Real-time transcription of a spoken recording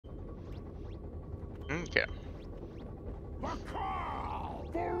Okay.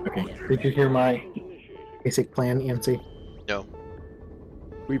 Okay. Did you hear my basic plan, EMC? No.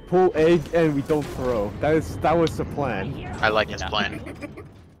 We pull egg and we don't throw. That was the plan. I like this plan.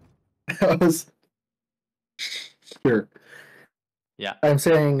 That was sure. Yeah. I'm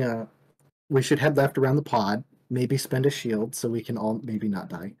saying we should head left around the pod. Maybe spend a shield so we can all maybe not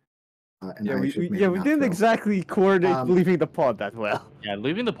die. And Yeah, I we should maybe not didn't throw. exactly coordinate leaving the pod that well. Yeah,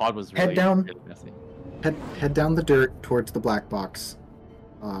 leaving the pod was really, Head down. really messy. Head down the dirt towards the black box.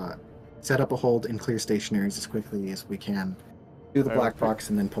 Set up a hold and clear stationaries as quickly as we can. Do the black box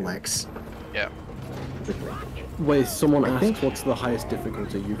and then pull X. Yeah. Wait, someone asked what's the highest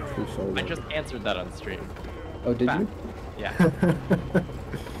difficulty you've true solo? I just answered that on stream. Oh, did you? Yeah.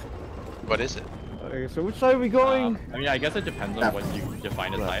 What is it? Okay, so which side are we going? I mean, I guess it depends on what you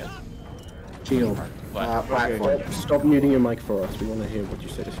define as highest. Shield. But Platform. Stop muting your mic for us. We want to hear what you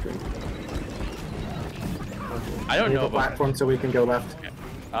say to stream. I don't know the about platform so we can go left.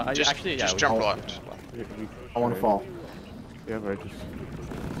 Okay. Just jump left. I want to fall. Yeah, but just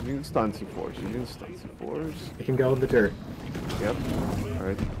using stun C4s. Using stun C4s. We can go in the dirt. Yep.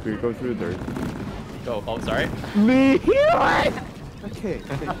 Alright, we go through the dirt. Go. Oh, sorry. Me here! Okay.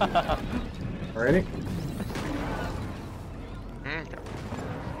 Alrighty. Okay.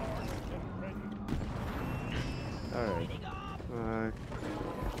 Alright.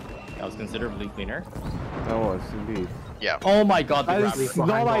 That was considerably cleaner. That was indeed. Yeah. Oh my god, the That grab. is Behind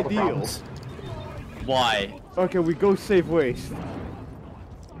not all the ideal. problems. Why? Okay, we go save waste.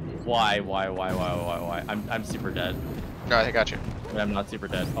 Why? I'm super dead. No, I got you. But I'm not super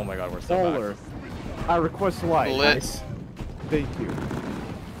dead. Oh my god, we're so Baller. I request light. Lit. Nice. Thank you.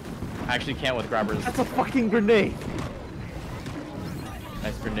 back. I actually can't with grabbers. That's a fucking grenade.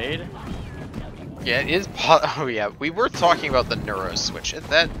 Nice grenade. Yeah, it is. Oh yeah, we were talking about the neuro switch.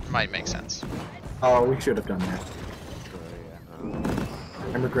 That might make sense. Oh, we should have done that.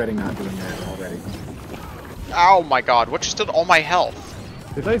 I'm regretting not doing that already. Oh my god, what just did all my health?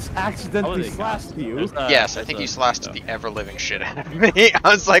 Did I just accidentally they slash got- you? there's a- Yes, I there's think a- you slashed the ever-living shit out of me. I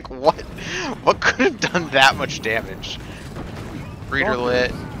was like, what? What could have done that much damage? Breeder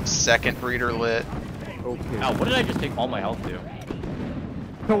lit, second breeder lit. Okay. Ow, what did I just take all my health to?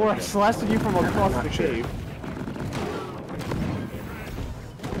 No, we're slashing you from across the cave.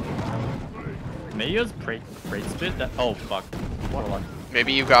 Mayo's crate spit? That, oh fuck. Hold on.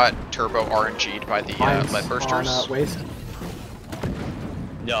 Maybe you got turbo RNG'd by the Mines lead bursters. on, waste.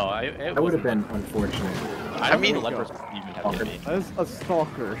 No, That would have been unfortunate. I mean- think the lead bursters even have hit me. As a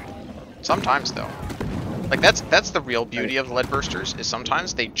stalker. Sometimes though. Like that's the real beauty of the lead bursters, is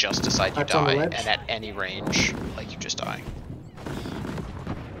sometimes they just decide you That's on the die, ledge. and at any range, like you just die.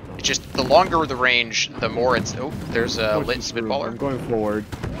 It's just the longer the range, the more it's. Oh, there's a lit I'm spitballer. going forward.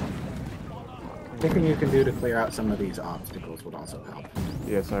 Anything you can do to clear out some of these obstacles would also help.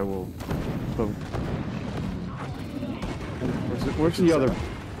 Yes, I will. So, where's the other?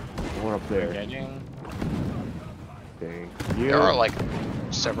 One up there. Engaging. Thank you. There are like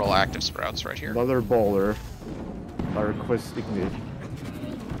several active sprouts right here. Another bowler. I request ignite.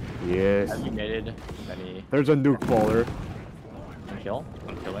 Yes. Designated. Any There's a nuke bowler. kill?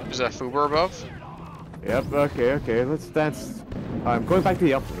 I'm killing. There's a Fuber above. Yep. Okay. Let's dance. I'm going back to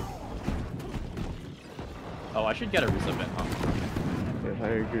the uplink. Oh, I should get a resub in, huh? Yes, I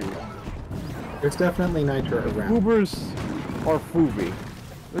agree. There's definitely nitro around. Ubers are Fubi.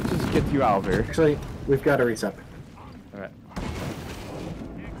 Let's just get you out of here. Actually, we've got a reset. Alright.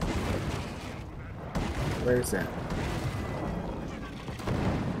 Where's that?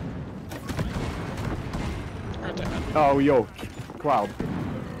 Right there. Oh, yo, cloud.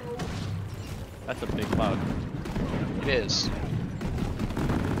 That's a big cloud. It is.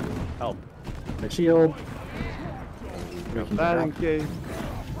 Help. The shield. That engage.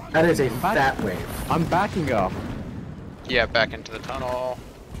 That is a fat wave. I'm backing up. Yeah, back into the tunnel.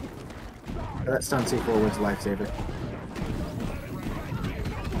 That stun C4 was a lifesaver.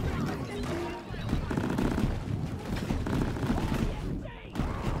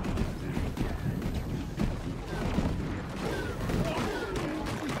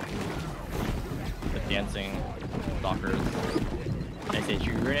 The dancing stalkers. Nice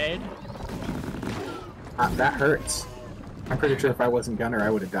HU grenade. That hurts. I'm pretty sure if I wasn't gunner, I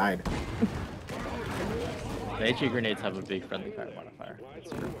would have died. The HU grenades have a big friendly fire modifier. That's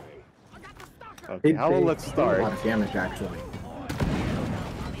true. Okay, how about let's A start? lot of damage, actually.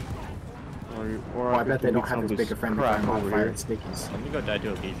 Or Oh, I bet they don't have some as big a friendly fire crap over modifier here. as stickies. Let me go die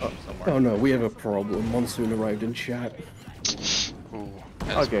to a beach somewhere. Oh no, we have a problem. Monsoon arrived in chat. Ooh.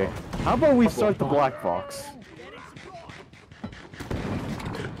 That's Okay, how about we start the black box?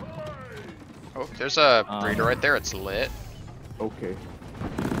 Oh, there's a breeder right there. It's lit. Okay.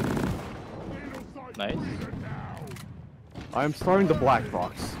 Nice. I'm starting the black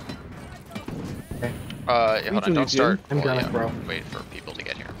box. Yeah, hold on, don't start. I'm Well, gonna yeah, throw. wait for people to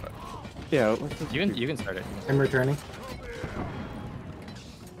get here. But Yeah, let's just You can start it. I'm returning.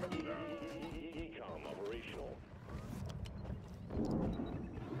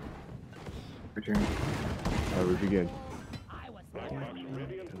 Returning. we begin.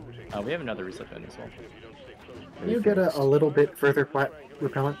 We have another reset pin as well. Can you get a little bit further flat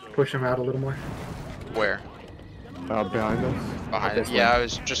repellent? Push him out a little more. where? Behind us. Behind this it. Yeah, way. I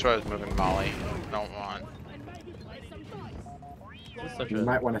was just when I was moving Molly. Don't want. This is such You a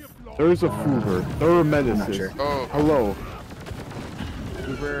might want to. There's a Foover. There are menaces. sure. Oh, Hello.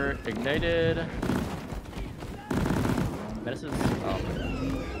 Uber ignited. Menaces. Oh.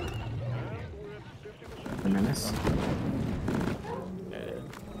 The menace. Ignited.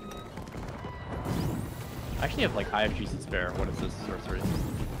 I actually have like IFGs to spare. What is this sorcery?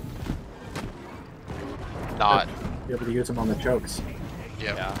 not. Be able to use them on the chokes.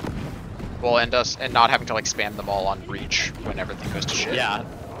 Yep. Yeah. Well, and not having to like spam them all on reach when everything goes to shit. Yeah.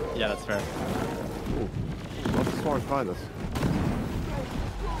 Yeah, that's fair. Let the swarm find us.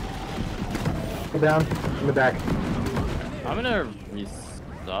 Go down in the back. I'm gonna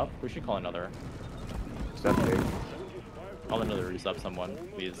resub. We should call another. Is that big? Call another resub someone,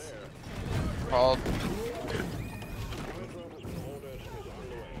 please. Well,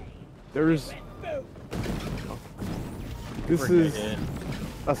 There's... This We're is ignited.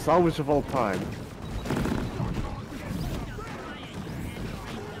 a salvage of all time.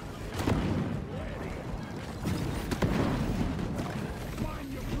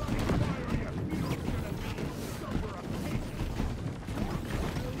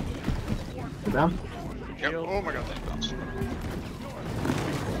 Go down. yep. Oh my god, that bounced.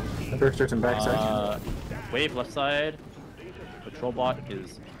 The bursters and backside. Wave left side. Patrol bot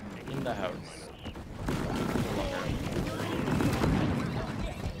is in the house.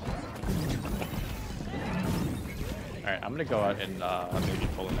 Alright, I'm gonna go out and maybe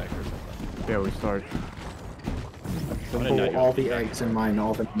pull an egg or something. Yeah, we start. I'm gonna Pull know you. all the eggs in mine,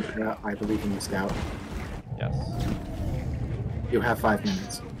 all the I believe in the scout. Yes. You have 5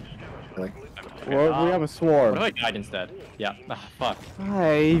 minutes. Really. Okay, Well, we have a swarm. What do I guide instead? Yeah. Ah, fuck.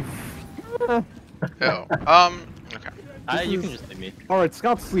 5. Oh. Okay. You can just leave me. Alright,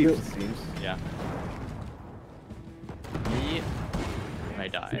 Scout sleeps, it seems. Yeah. Me. I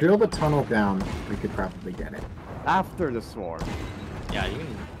die. If you drill the tunnel down, we could probably get it. After the swarm. Yeah, you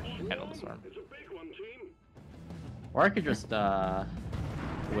can handle the storm. Or I could just,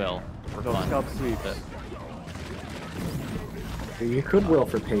 will, for No, fun. Scout sleeps. But, You could will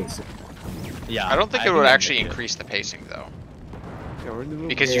for pace. yeah. I don't think it would actually increase the pacing though, Yeah, we're in the middle.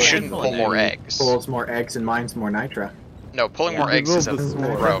 because you Yeah, shouldn't pull pull an more egg. eggs. Pulls more eggs and mines more nitra. No, pulling Yeah, more eggs is a remove the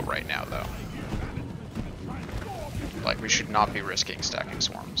swarm. throw right now though. Like we should not be risking stacking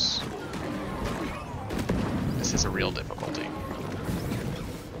swarms. This is a real difficulty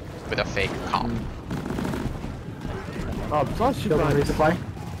with a fake comp. Plus should Still on not... resupply?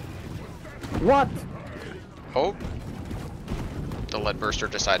 What? Oh, the lead burster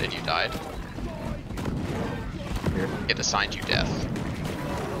decided you died. It assigned you death.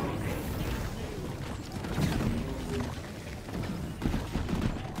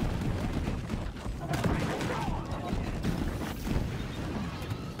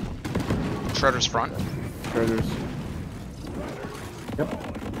 Shredder's front. Predators.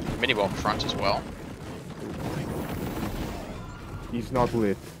 Yep. Mini bulk front as well. He's not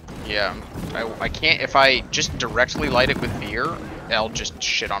lit. Yeah, I can't, if I just directly light it with VIR, I'll just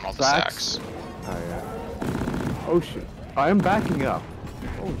shit on all the Sacks? sacks. Oh, yeah. Oh, shit. I am backing up.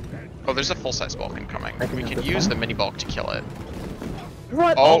 Oh, Oh, there's a full-size bulk incoming. Backing We up can with use one? the mini bulk to kill it.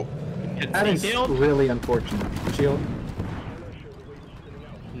 what? Oh, That is really unfortunate. Shield.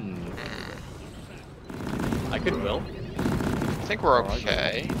 I could will. I think we're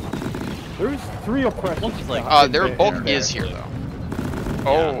okay. There's 3 oppressors. Bulk is like- Their bulk there. is here though.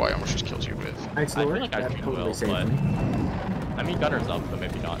 Oh, I almost just killed you with. Nice I lure. feel like I That should totally will, saved but... me. I mean, gunner's up, but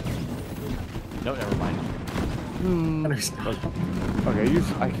maybe not. No, never mind. Understand. Okay,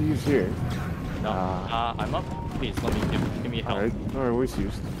 I can use here. No. I'm up. Please, let me give me help. Alright, what's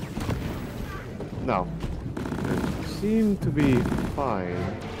used? No. Seem to be fine.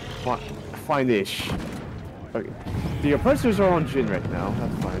 Fine-ish. Okay. The oppressors are on Jin right now,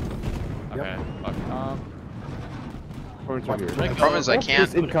 that's fine. Okay. Fuck. Horns are here. The problem is I Wolf can't-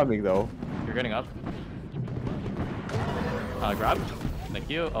 is incoming though. You're getting up. Grab. Thank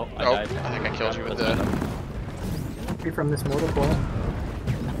you. Oh, I Oh, died. I think I killed you with That's the. fine. Free from this mortal coil.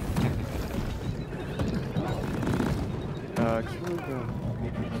 back, slow down.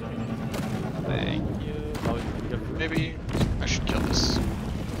 Thank You. Oh, you have- Maybe I should kill this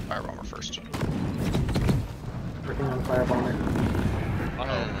fire bomber first. Working on the fire bomber.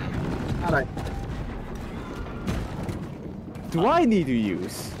 Hmm. Alright. Do I need to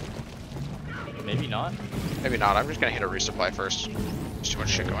use? Maybe not. Maybe not. I'm just gonna hit a resupply first. There's too much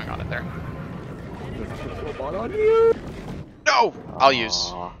shit going on in there. Robot on you! No! I'll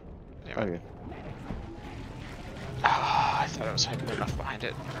use. Aw. Damn it. Okay. Ah, I thought I was hyper enough behind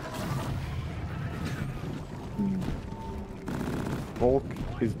it. Bulk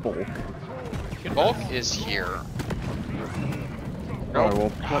is bulk. Bulk is here. Alright, Nope.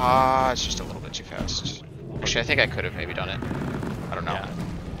 well, Ah, it's just a little bit too fast. Actually, I think I could have maybe done it. I don't know. Yeah.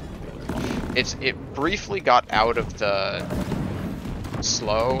 It briefly got out of the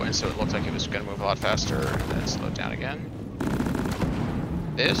slow, and so it looked like it was gonna move a lot faster, and then it slowed down again.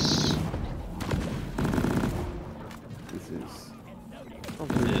 This. this is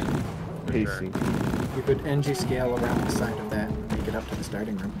Is it? For sure. pacing. You could NG scale around the side of that and make it up to the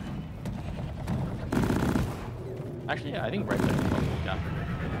starting room. Actually, yeah, I think right there. Oh, yeah.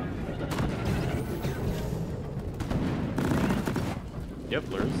 You have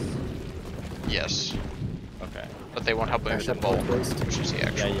blurs? Yes. Okay. But they won't help me with Dash the up bulk, both ways. which is the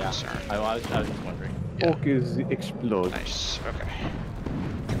actual Yeah, yeah. concern. I was just wondering. Yeah. Bulk is explode. Nice. Okay.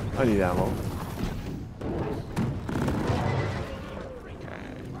 I need ammo.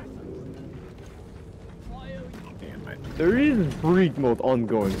 Damn it. There is breed mode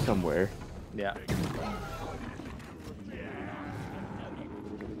ongoing somewhere. Yeah.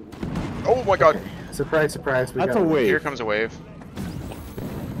 Oh my god! Surprise, surprise. We That's got a wave. Here comes a wave.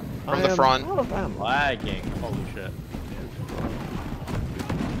 From I the am front. out of ammo. Lagging. Holy shit.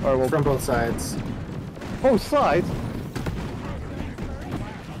 Alright, well, from both sides. both sides.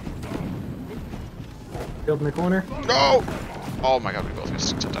 Killed in the corner. No! Oh my god, we both got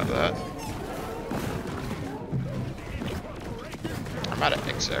tipped out of that. I'm out of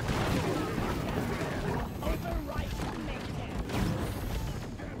Exec.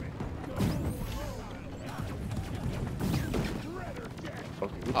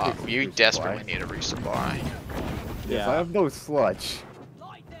 You desperately need a resupply. Yes, I have no sludge.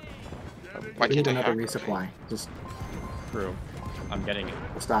 Why We need can't I another hack? resupply. Just True. I'm getting it.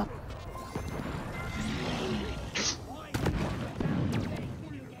 stop.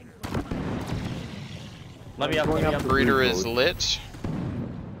 Let me up. Let me up. Breeder is lit.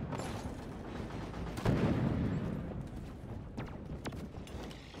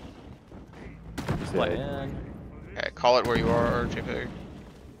 Play in. Okay, call it where you are, JPEG.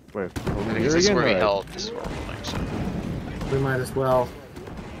 Wait, I think this is where we held. This is where we're holding, so. We might as well.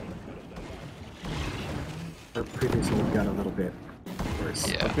 Or previously we got a little bit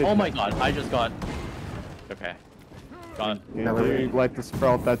worse. Yeah. Oh my god, I just got. Okay. Got. Yeah, do you like the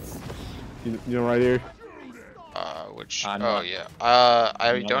sprout that's, you know, right here? Which? I'm Oh not- yeah. I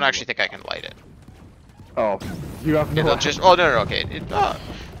I'm don't not actually think I can light it. Oh, you have no. It'll just. Oh no, okay.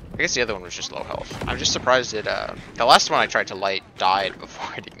 I guess the other one was just low health. I'm just surprised it. The last one I tried to light died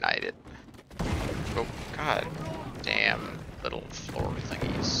before it ignited. Oh god, damn little floor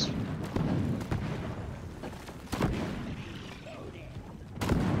thingies.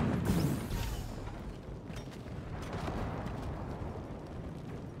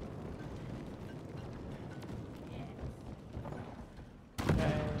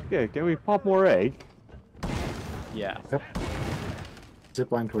 Yeah, can we pop more egg? Yeah.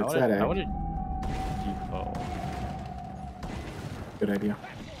 Zipline I towards wanted. that egg. I wanted. Oh. Good idea.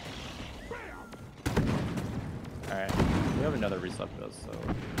 Alright. We have another resup though, so.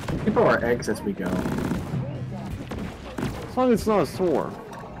 We can throw our eggs as we go. As long as it's not a swarm.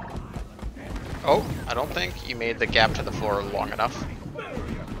 Oh, I don't think you made the gap to the floor long enough.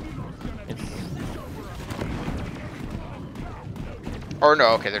 It's. Or no,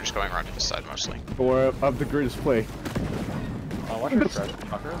 okay, they're just going around to this side mostly. Or of the greatest play. Watch your stretch,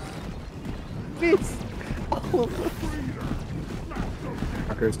 fuckers. Please.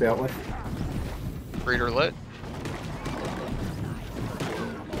 Fuckers dealt with. Breeder lit.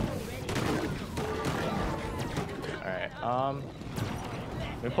 Alright.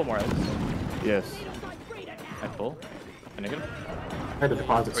 Let me pull more eggs. Yes. I pull. A negative. Try to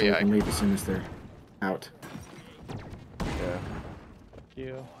deposit so Oh, yeah, we can leave as soon as they're out. Yeah. Fuck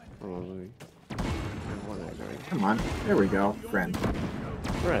you. Probably. One egg, right? Come on. There we go. Friend.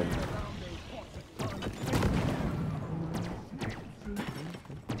 Red.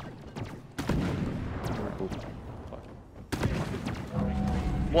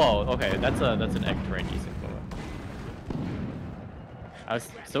 Whoa. Okay, that's an egg terrain decent. I was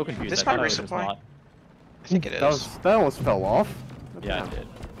so confused. This I thought my I was just resupply? not. I think it is. That almost fell off. Yeah, it did.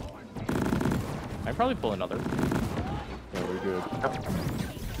 I'd probably pull another. Yeah, we're good.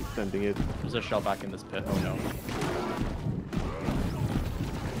 Keep sending it. There's a shell back in this pit. Oh no.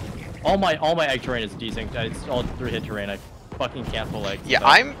 All my egg terrain is desynced. It's all 3-hit terrain. I fucking can't pull eggs. Yeah,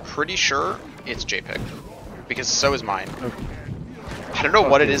 I'm pretty sure it's JPEG. Because so is mine. Okay. I don't know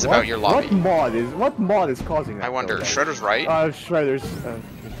what it is about your lobby. What mod is causing that? I wonder. though, Shredder's right. Shredder's.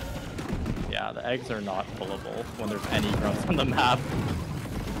 Yeah, the eggs are not pullable when there's any grunts on the map.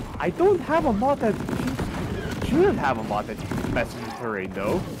 I don't have a mod that shouldn't have a mod that messes with terrain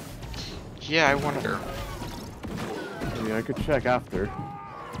though. Yeah, I wonder. I mean, I could check after.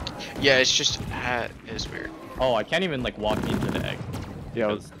 Yeah, it's just it is weird. Oh, I can't even like walk into the egg. Yeah,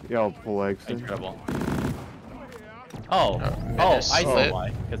 because yeah, I'll pull eggs. in. incredible. Oh, I see lit.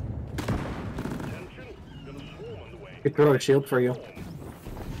 why. 'Cause Could throw a shield for you.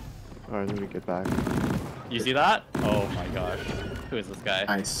 Alright, let me get back. you see that? Oh my gosh. Who is this guy?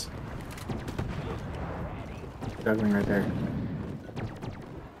 Nice. Juggling right there.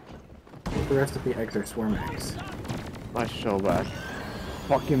 The rest of the eggs are swarm eggs. Nice shell back.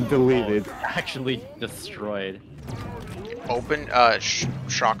 Fucking deleted. Oh, actually destroyed. Open,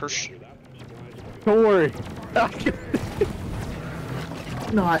 shockers. Don't worry.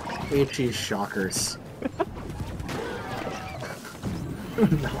 Not HE shockers.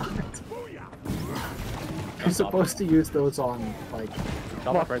 Not. I'm supposed to use those on, like,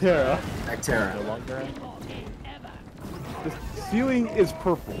 Terra. Actera. No longer. The ceiling is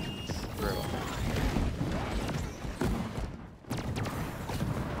purple.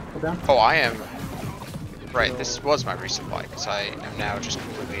 Hold down. Oh, I am. Right, this was my resupply, because I am now just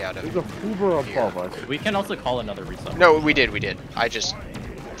completely out There's of. a Hoover above us. We can also call another resupply. No, we did. I just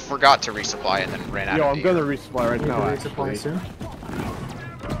forgot to resupply and then ran out Yo, of I'm the gonna air. resupply right Need now, to resupply actually. soon.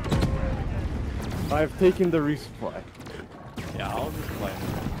 I've taken the resupply. Yeah, I'll resupply.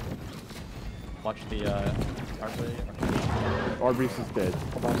 Watch the artillery. Arby's is dead.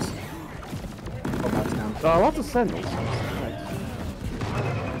 Hold on. Hold on down. Lots of sentinels. Nice.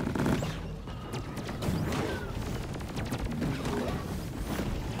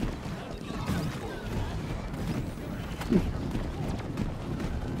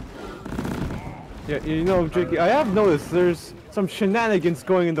 Yeah, you know, Jakey, I have noticed there's some shenanigans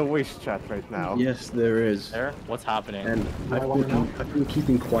going in the waste chat right now. Yes, there is. There? What's happening? And I wanna know. I've been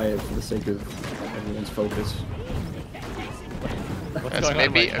keeping quiet for the sake of everyone's focus. What's That's going on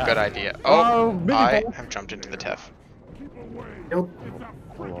in maybe my a chat? good idea. Oh, Oh, mini I ball. have jumped into the TEF. Nope.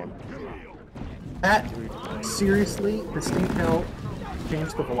 Hold on. That, seriously, the stink hell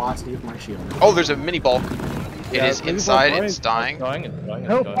changed the velocity of my shield. Oh, there's a mini bulk. It Yeah, is mini bulk, inside. right? It's dying. It's going, it's going, it's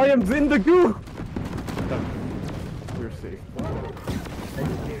Help! going. I am in the goo! We're safe.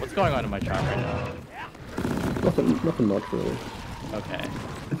 What's going on in my chat right now? Nothing much really. Okay.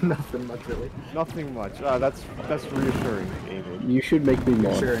 Nothing much, really. Nothing much. That's reassuring, David. You should make me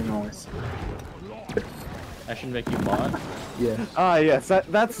mod. Sharing noise. I should make you mod. Yeah. Yes,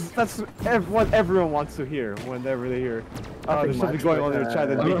 that's what everyone wants to hear whenever they hear. There's something much, going on in the but, chat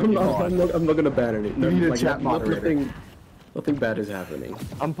that I'm, makes I'm me not, mod. I'm not gonna ban any. You need a chat moderator. Nothing bad is happening.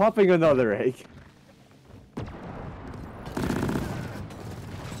 I'm popping another egg.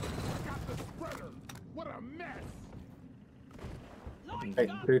 Hey,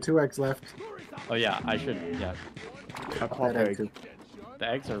 there are 2 eggs left. Oh yeah, I should. Yeah, I pop That egg egg. too. the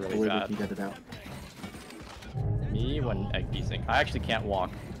eggs are The really way we bad. can get it out. Me when egg desync. I actually can't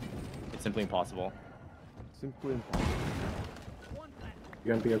walk. It's simply impossible. Simply impossible.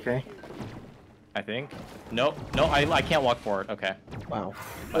 You gonna be okay? I think. Nope. No, I can't walk forward. Okay. Wow.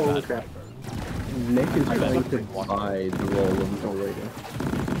 My Oh, bad. crap. Nick is I bet trying I'm to pretty buy the role of moderator.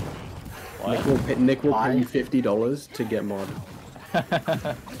 What? Nick will pay you Buy? $50 to get mod.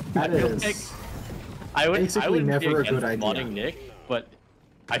 That is I would basically be never a against good idea. modding Nick, but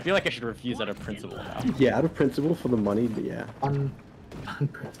I feel like I should refuse out of principle now. Yeah, out of principle for the money, but yeah.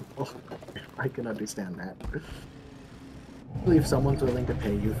 unprincipled. I can understand that. If someone's willing to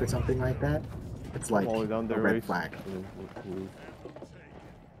pay you for something like that, it's like All the way down a there, red right? flag.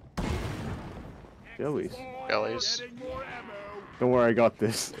 Jellies. Bellies. Don't worry, I got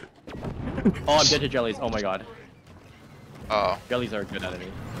this. Oh, I'm dead to jellies. Oh my god. Oh. Jellies are a good enemy.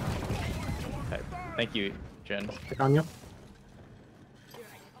 Okay. Thank you, Jen. Pick on you.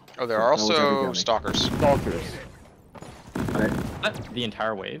 Oh, there are That was every also jelly. stalkers. Stalkers. Alright. What? The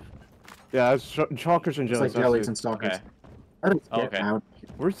entire wave? Yeah, it's chalkers and It's jellies. like jellies and that's stalkers. Okay. Let us Oh, get okay. out. it.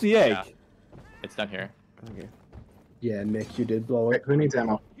 Where's the egg? Yeah. It's done here. Okay. Yeah, Nick, you did blow Wait, it. who needs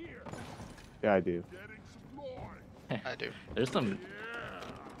ammo? Yeah, I do. I do. There's some.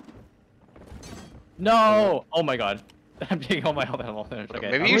 No! Oh my god. I'm taking all my health ammo.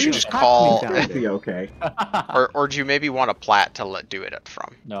 Okay. Maybe you should just call, It'll be okay. or do you maybe want a plat to do it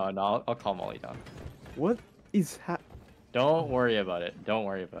from? No, I'll call Molly down. What is Don't worry about it. Don't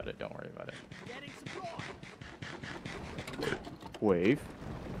worry about it. Don't worry about it. Wave?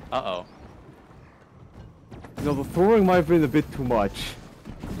 Uh-oh. You know, the throwing might have been a bit too much.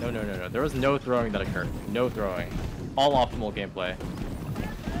 No. There was no throwing that occurred. No throwing. All optimal gameplay.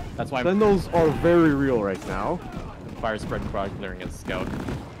 That's why I'm Sentinels are very real right now. fire spread quad clearing as scout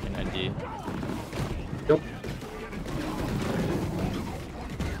in ND. Yep.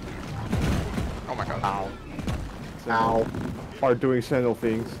 Oh my god. Ow. Sentinels are doing Sentinel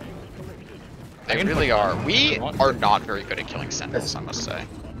things. They really are. We are not very good at killing sentinels, I must say.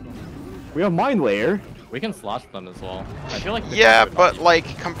 We have minelayer. We can slash them as well. I feel like Yeah, but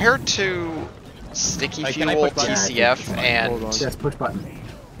like compared to sticky Can I fuel, push button? TCF, Hold and on. Yes, push button.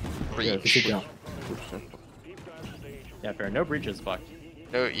 breach. Good go. yeah, fair. No breaches, fucked.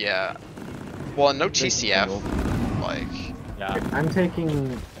 No, yeah. Well, no TCF. Like, Yeah. I'm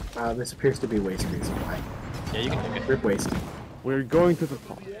taking. This appears to be waste resupply. Yeah, you can take it. Rip waste. We're going to the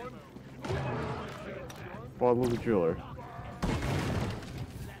top. Follow the driller.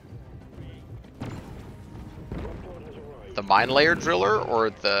 the mine layer driller or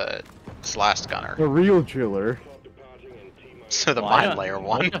the slast gunner? The real driller. So the Well, mine layer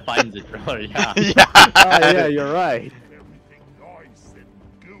one. What defines a driller? Yeah. Yeah. Yeah, you're right.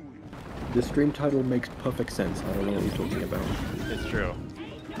 The stream title makes perfect sense. I don't know what you're talking about. It's true.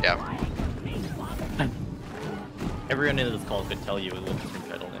 Yeah. Everyone in this call could tell you what the stream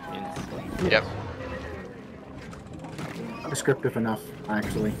title means. Yep. Descriptive enough,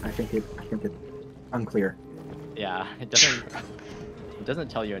 actually. I think it's unclear. Yeah, it doesn't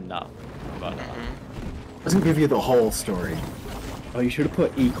tell you enough about it. Doesn't give you the whole story. Oh, you should have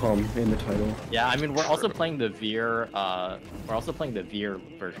put ecom in the title. Yeah, I mean we're also playing the VIR. We're also playing the VIR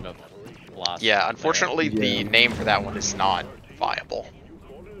version of Last. Yeah, unfortunately the Yeah. name for that one is not viable.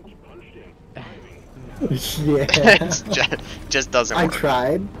 Yeah. It just doesn't I work.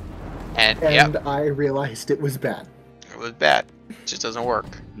 tried, And and yep, I realized it was bad. it was bad. It just doesn't work.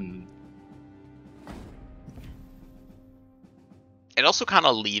 Hmm. It also kind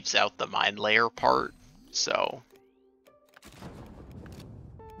of leaves out the mine layer part, so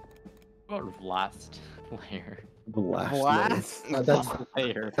What about last layer? The last. Blast.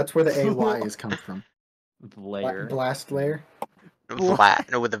 Layer. That's where the AY is coming from. Layer. Blast layer. flat.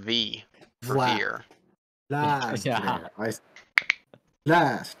 No, with a V for Flat. VIR. Blast Yeah. layer.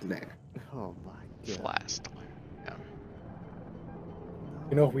 Blast layer. Oh my god. Blast. Yeah.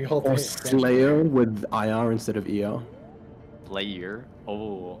 You know, we all Or think Slayer with IR instead of ER. Layer.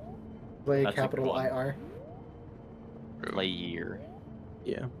 Oh. play That's a capital good one. IR. Layer.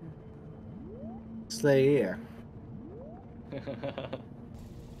 Yeah. Slayer.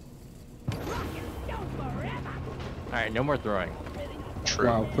 Alright, no more throwing. True.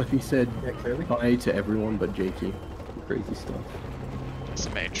 Wow, Cliffy said Yeah, clearly. bye to everyone but Jakey. Crazy stuff. It's a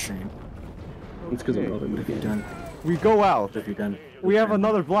mage. Same. It's because I love him What have you again. done? We go out. What have you done? We have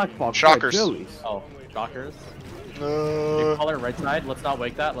another black box. Shockers. Jellies. Oh, shockers. New color right side. Let's not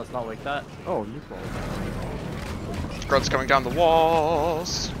wake that. Let's not wake that. Oh, you call Grunts coming down the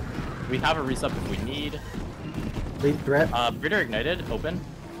walls. We have a resup if we need. Lead threat. Breeder ignited. Open.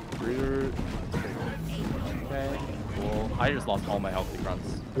 Breeder. Okay. Cool. I just lost all my healthy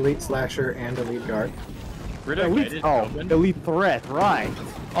grunts. Elite slasher and elite guard. Breeder Elite. ignited. Oh, Open. elite threat. Right.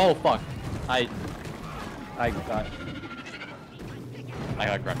 Oh fuck. I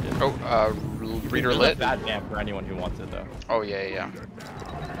got grunted. Oh, breeder There's a lit. bad camp for anyone who wants it though. Oh yeah, yeah.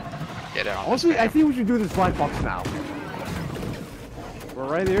 Get it on. Honestly, I think we should do this black box now. We're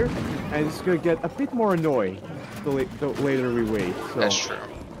right here, and it's gonna get a bit more annoying the later we wait. So That's true.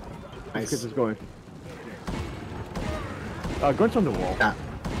 let's get this going. Grunts on the wall. Yeah.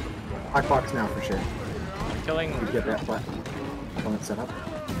 Black box now for sure. I'm killing. We get that flat. Opponent set up.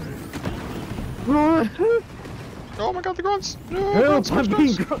 Oh my god, the grunts! No, Help! grunts, I'm grunts,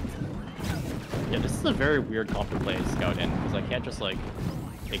 being grunts. grunt. Yeah, this is a very weird comp to play scout in because I can't just like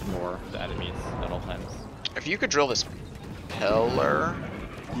ignore the enemies at all times. If you could drill this pillar.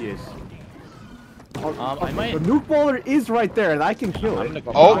 Yes. I might. The nuke baller is right there, and I can kill I'm it. gonna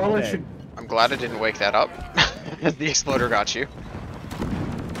go Oh! back. Baller should- I'm glad I didn't wake that up. The exploder got you.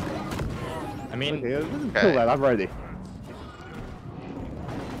 I mean, Okay, let's Okay. kill that. I'm ready.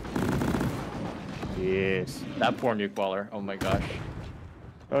 Yes. that poor nuke baller. Oh my gosh.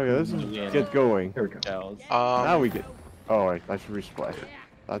 Okay, let's just get going. There we go. Cows. Now we get. Oh, wait, I should resplash it.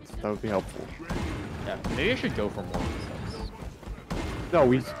 That would be helpful. Yeah, maybe I should go for more resubs. No,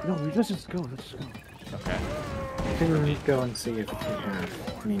 let's just go. Let's just go. Okay. You can go and see if you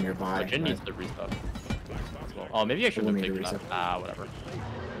have any nearby. Jin needs to resup. Well, oh, maybe I should We'll have need to taken that. resup. Ah, whatever.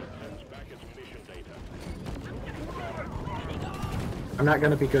 I'm not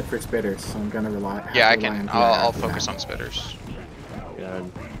gonna be good for spitters, so I'm gonna rely. Yeah, I rely can. on VIR I'll for focus that. on spitters. Yeah,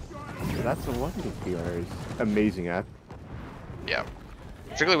 that's the one thing VR is amazing at. Yeah.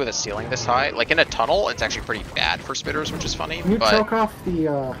 Particularly with a ceiling this high. Like in a tunnel, it's actually pretty bad for spitters, which is funny. Can you But choke off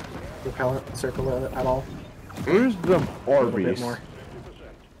the repellent circle at all? Where's the A little bit RVs? more.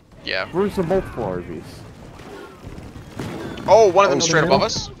 yeah. Where's the multiple RVs? Oh, one of them the straight middle? above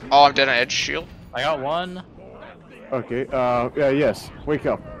us. Oh, I'm dead on edge shield. I got one. Okay, yeah, yes. Wake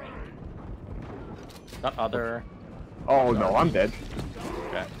up. Got other. Oh no, I'm dead.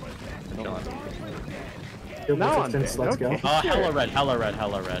 Okay. I'm chilling. Field Now I'm resistance, dead, let's okay. go. Hella red, hella red,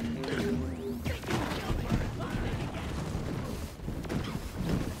 hella red.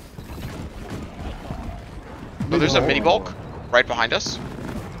 Oh, there's a mini bulk right behind us.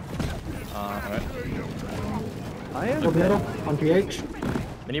 Alright. I am Field dead. middle on PH.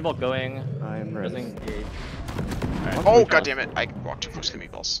 Mini bolt going. I am ready. Pressing P. Alright, Oh, we god found- damn it. I walked too close to the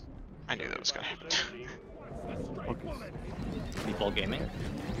meatballs. I knew that was gonna happen. Okay. Default gaming.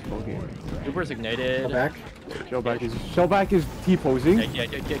 Okay. Uber's ignited. Go back. Shellback is T-posing. Yeah,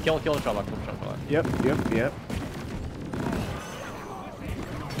 kill the shotlock, kill the shotlock. Yep.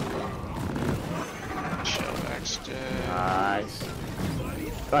 Shellback's dead. Nice.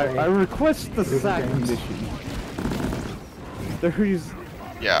 I request the sack mission. There is.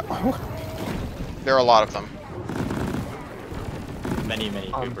 Yeah. There are a lot of them. Many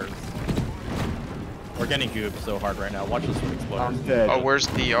goobers. We're getting gooped so hard right now. Watch this explode. I'm dead. Oh, where's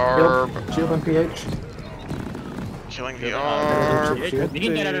the ARB? Shield on PH. Killing the Arb. ARB. We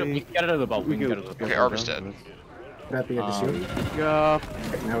can get out of the bubble. We can get out of the bubble. Okay, Arb's dead. Grab the edge shield.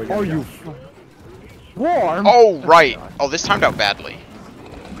 Okay, now we Oh, gotta you go. swarm! Oh, right. Oh, this timed out badly.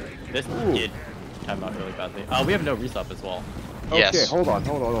 This did time out really badly. We have no resup as well. Yes. Okay, hold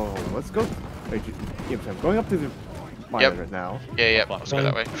on. Let's go. Wait, I'm going up to the miner Yep. right now. Yeah, let's go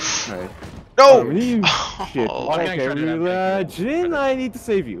that way. Alright. No! We need shit. Oh, I'm getting Okay, shredded, Jin, I need to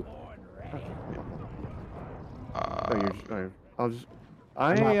save you. I'll just.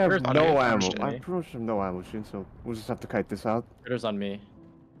 I have first no audio ammo. first, I pretty much have no ammo, Jin, so we'll just have to kite this out. Shredders on me.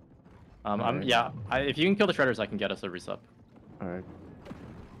 Alright. If you can kill the shredders, I can get us a resup. Alright.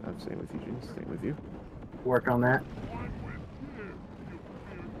 I'm staying with you, Jin. Staying with you. Work on that.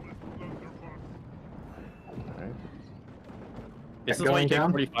 Alright. This is Going why you take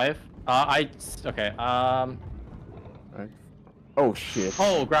down? 45. Okay. Alright. Oh shit.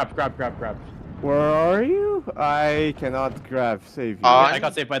 Oh, grab. Where are you? I cannot save you. I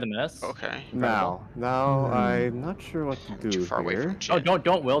got saved by the mess. Okay. now, I'm not sure what to do Too far away here. from Oh, Jin.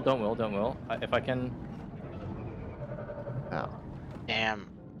 don't will. If I can. Now. Damn.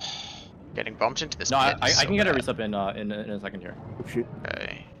 Getting bumped into this No, pit I is so can get a bad. resup in a second here. Oh shit.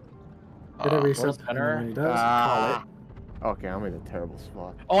 Okay. Get a Uh, reset. where's And Penner? when he does, call Ah. it. Okay, I'm in a terrible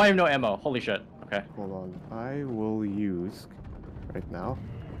spot. Oh, I have no ammo. Holy shit. Okay. Hold on. I will use right now.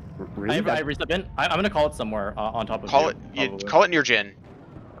 I resup in. I'm gonna call it somewhere on top of call you. it. Probably. Call it near Jin.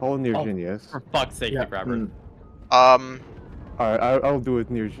 Call near Oh. Jin, yes. For fuck's sake, Yeah. the grabber. mm. Alright, I'll do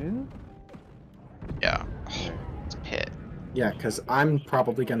it near Jin. Yeah. Okay. It's a pit. Yeah, because I'm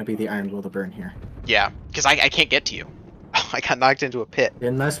probably going to be the Iron Will to burn here. Yeah, because I can't get to you. I got knocked into a pit.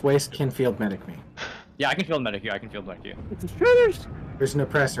 Unless Waste can field medic me. Yeah, I can field medic you. It's a shredders! There's an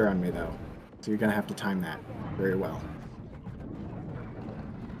oppressor on me though, so you're going to have to time that very well.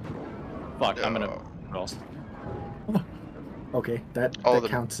 Fuck, I'm gonna. Well, Okay, that Oh,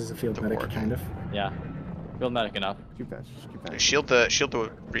 counts as a field the medic, ward. kind of. yeah. Field medic enough. Keep that, just keep that. Shield the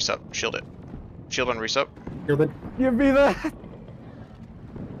resup. Shield it. Shield on resup. Fielded. Give me that!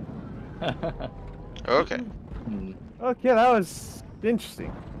 Okay. Hmm. Okay, that was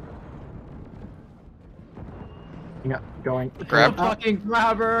interesting. Yeah, going. Grab. Up, Fucking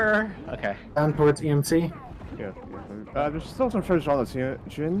grabber! Okay. down towards EMC. Yeah. There's still some treasures on the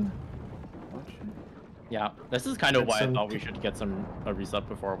Jin. Watch. Yeah, this is kind of Get why I some- thought we should get a resup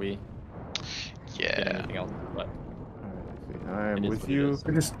before we get Yeah. anything else. But I It am is with what it you. is.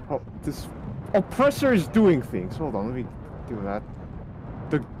 We're just Oh, this oppressor is doing things. Hold on, let me do that.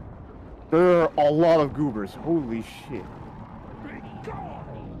 There are a lot of goobers. Holy shit.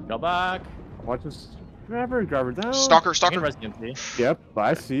 go back. Watch this. Grab her down. Stalker. I can res DMC. Yep,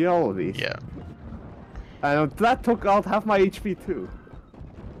 I see all of these. Yeah. And that took out half my HP too.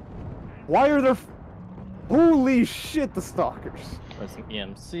 Why are there? Holy shit, the stalkers. Pressing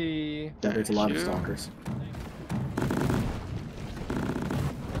EMC. yeah, there's a lot of Thank you. stalkers.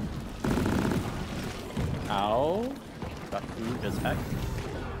 Ow. Got food as heck.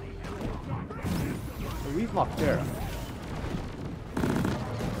 We've Mockterra.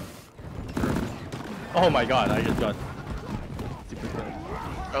 Oh my god, I just got super good.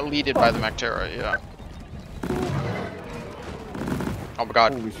 Eluded by the Mactera, yeah. Oh my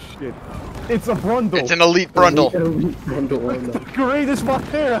god. Holy shit. It's a Brundle. It's an elite Brundle. The greatest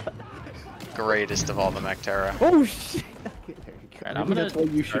Mockterra. Greatest of all the Mactera. Oh shit. Alright, Maybe that's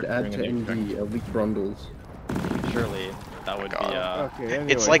what you should start add to doing a new MD, elite brundles. Surely that would be Okay,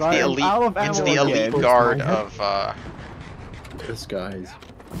 anyways, It's like the elite. It's the elite guard of. Disguise.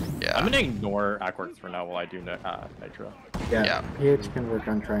 Yeah. I'm gonna ignore Aquarks for now while I do Nitro. Yeah, PH can work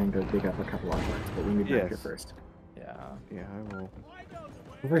on trying to dig up a couple of words, but we need Yes. Vector first. Yeah. Yeah, I will.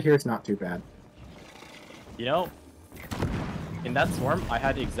 Over here is not too bad. You know, in that swarm, I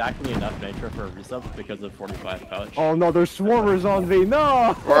had exactly enough Nitro for a resub because of 45 pouch. Oh no, there's swarmers on me.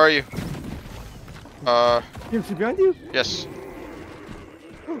 No. Where are you? Is he behind you? Yes.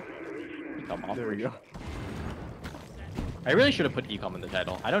 Ecom off. There we go. I really should have put Ecom in the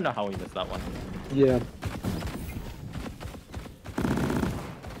title. I don't know how we missed that one. Yeah.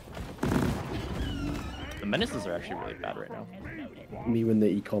 The menaces are actually really bad right now. Me when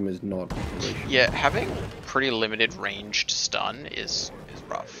the ecom is not operational. Yeah, having pretty limited ranged stun is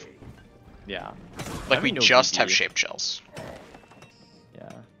rough. Yeah. Like we Having no just VD. have shaped shells. Yeah.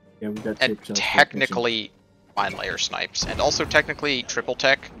 Yeah, we got And shaped shells. technically minelayer snipes, and also technically triple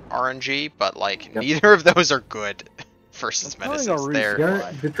tech RNG, but like neither of those are good versus That's menaces. probably a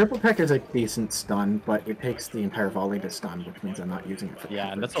They're The triple tech is a decent stun, but it takes the entire volley to stun, which means I'm not using it for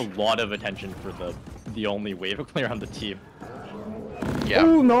Yeah, and that's a coverage. lot of attention for the only wave player on the team. yeah,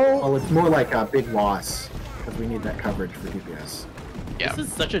 Oh no. Well, it's more like a big loss, because we need that coverage for DPS. yeah. This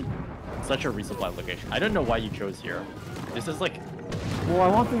is such a resupply location. I don't know why you chose here. This is like Well, I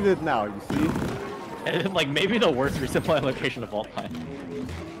wanted it now. You see? like maybe the worst resupply location of all time.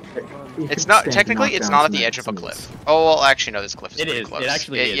 It's not technically. It's not at the edge of a cliff. Oh well, actually no. This cliff is It pretty is. close. It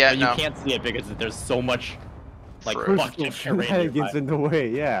actually is. Yeah, but no. you can't see it because there's so much like True. fucking terrain Shenanigans nearby. in the way.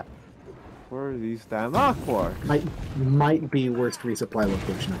 Yeah. Where are these damn aquarks? Might be worst resupply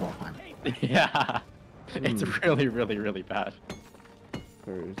location of all time. Yeah. It's really, really, really bad.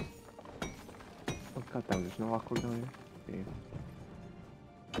 There's... Oh goddamn! There's no aqua down here.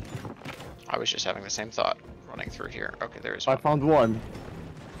 Okay. I was just having the same thought running through here. Okay, there is I one. found one.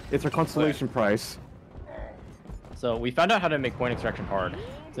 It's a consolation prize. So we found out how to make coin extraction hard.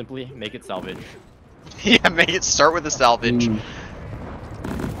 Simply make it salvage. Yeah, make it start with the salvage.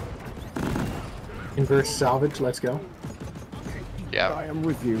 Inverse salvage, let's go. Yeah. I am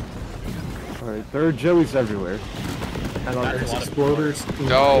with you. Alright, there are jellies everywhere. And on That's a lot of Exploders.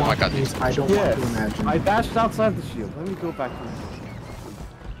 in Oh my god, quantities these- I don't yes, want to imagine. I dashed outside the shield. Let me go back to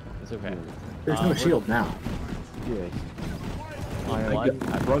It's okay. There's no shield now. yeah.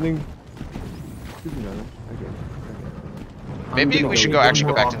 I'm running. Excuse me, no. Okay. Maybe gonna we should need go one actually go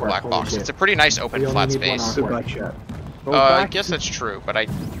more back to the awkward, black holy box. shit. It's a pretty nice open We only flat need one space. awkward. Goodbye, chat. Go I back guess to- that's true, but I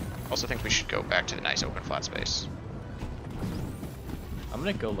also think we should go back to the nice open flat space. I'm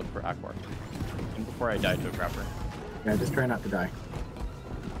gonna go look for Aquark. And before I die to a crapper. Yeah, just try not to die.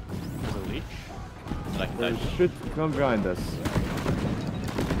 There's a leech that I can die There to. should come behind us.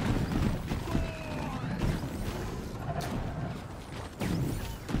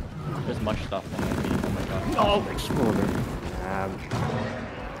 There's much stuff on my feet. Oh my god. Oh, exploder.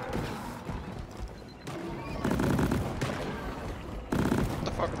 What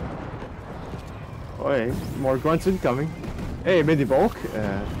the fuck? Oh, hey, more grunts incoming. Hey, mini bulk.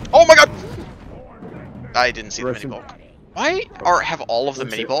 Oh my god! I didn't see the mini Russian- bulk. Why have all of the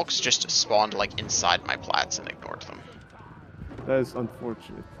mini bulks just spawned like inside my plats and ignored them? That is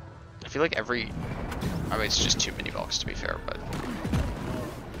unfortunate. I feel like every... I mean, it's just 2 mini bulks to be fair, but...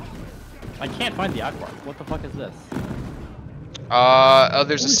 I can't find the Aquark. What the fuck is this? oh,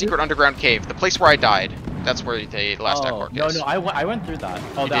 there's a secret underground cave. The place where I died. That's where the last Oh, Aquark no, is. no, I went through that.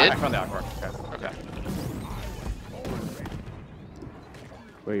 Oh, You that, did? I found the Aquark. Okay. Okay.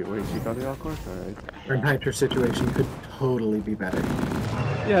 Wait, she got the awkward? Alright. Our nitro situation could totally be better.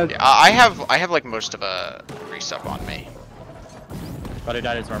 Yeah, Yeah, I have like most of a resub on me. Got to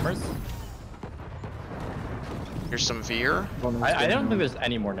die to armors. Here's some VIR. I don't think there's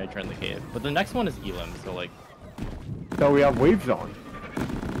any more Nitro in the cave. But the next one is Elim, so like... so we have waves on.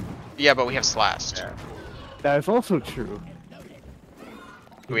 Yeah, but we have slast. That is also true.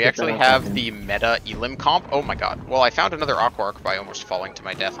 We actually have the meta Elim comp. Oh my god. Well, I found another Aquark by almost falling to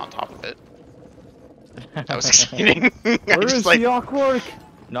my death on top of it. That was exciting. Where is the awkward?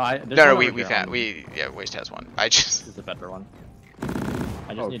 No, there's No, one over we've here had on- yeah, Waste has one. I just This is a better one.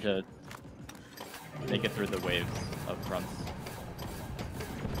 I just Oh, need to make it through the waves of fronts.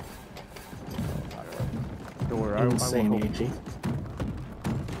 Don't worry, I will Insane help. AG.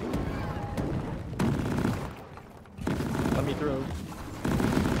 Let me through.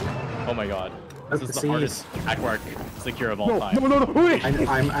 Oh my god. This is the Seize. hardest backmark secure of all No, time. no, wait!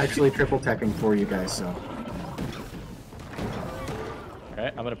 I'm actually triple teching for you guys, so. Okay,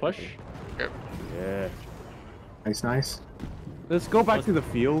 I'm gonna push. Yeah. Nice. Let's go back to the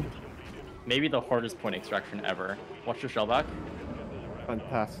field. Maybe the hardest point extraction ever. Watch your shell back.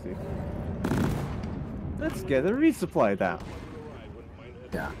 Fantastic. Let's get a resupply down.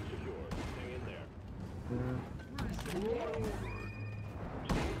 Yeah.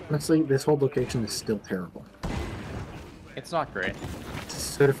 Honestly, this whole location is still terrible. It's not great. It's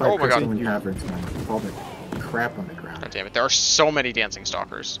certified Oh my God. crystalline caverns, man. All the crap on the ground. God damn it, there are so many dancing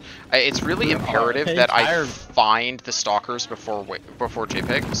stalkers. It's really imperative I'm that I tired. find the stalkers before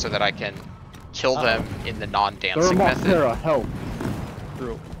JPEG so that I can kill them in the non-dancing method. Terra, help.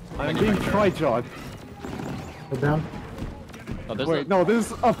 Through. I'm being tried. Go down. Oh, there's Wait, no,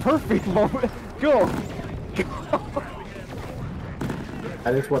 this is a perfect moment. Go!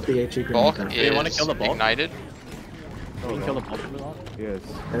 That is what the HE Bulk grenade you wanna is kill the bulk? ignited. Can you kill the bulk for that? Yes,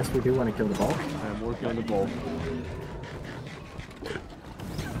 Yes, we do want to kill the bulk. I'm working on the ball.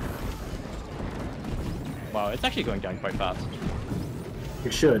 Wow, it's actually going down quite fast.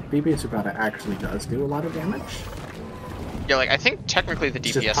 It should. BB Subata actually does do a lot of damage. Yeah, like I think technically the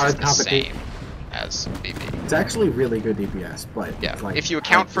It's just DPS is hard the competi- same as VB. It's actually really good DPS, but Yeah, it's like, if you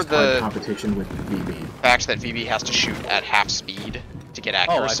account for just hard the- competition with BB. The fact that VB has to shoot at half speed to get Oh, I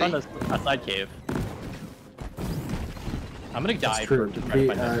accuracy. found a side cave. I'm gonna die That's true. for trying to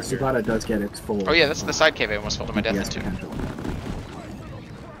find that here. Subata does get its full. Oh yeah, that's the side cave I almost fell to my death DPS into. potential.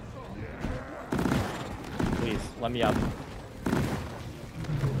 Please, let me up.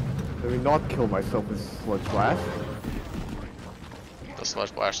 Let me not kill myself with sludge blast. The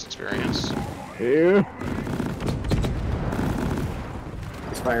sludge blast experience. Here.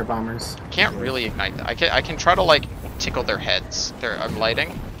 These fire bombers. Can't really ignite that. I can try to like tickle their heads. I'm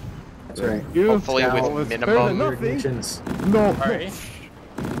lighting. That's right. You Hopefully now with it's minimum- better than Your nothing. ignitions. No. Sorry.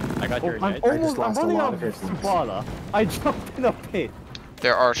 I got your I'm ignite. almost. I'm lost a running lot out of of hit points. Subata. I jumped in a pit.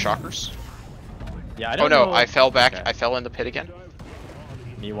 There are shockers. Yeah, I Oh don't no, know. I fell back. Okay. I fell in the pit again.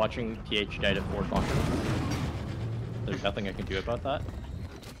 Me watching PH die to 4 shockers. There's nothing I can do about that.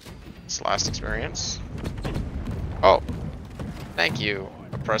 Slast experience. Oh, thank you,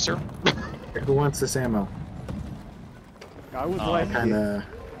 oppressor. Who wants this ammo? I would like it, Kinda.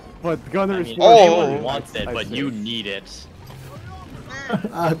 but Gunner I is. mean, Oh! everyone wants it, I but see. you need it.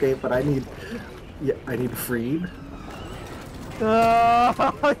 Okay, but I need. Yeah, I need freed.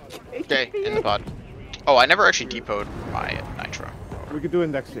 Okay, in the pod. Oh, I never actually depoted my nitro. We could do it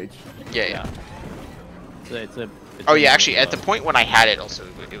next stage. Yeah, yeah. It's a Oh yeah, actually, at the point when I had it, also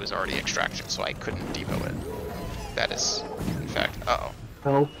it was already extraction, so I couldn't depot it. That is, in fact, uh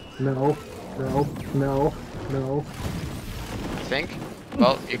oh. No. I think.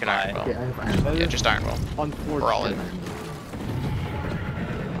 Well, you can iron Okay, will. I have iron. Yeah, just iron will. We're all in.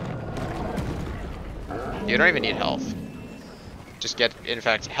 You don't even need health. Just get. In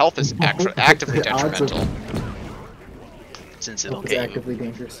fact, health is actively The odds of- detrimental. Since it'll It's get you actively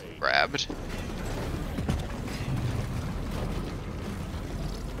dangerous. grabbed.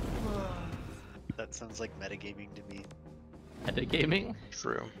 That sounds like metagaming to me. gaming.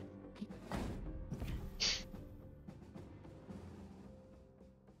 True.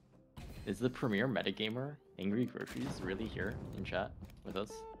 Is the premier metagamer Angry Groceries really here in chat with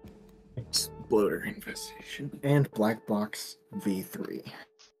us? Exploder infestation and black box V3.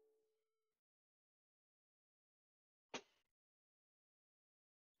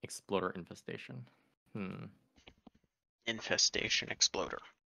 Exploder infestation. Infestation exploder.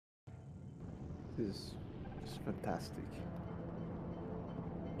 This is fantastic.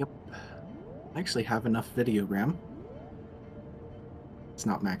 Yep. I actually have enough video RAM. It's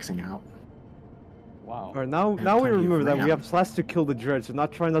not maxing out. Wow. Alright, now have we plenty of remember that we RAM. have Slash to kill the dreads, so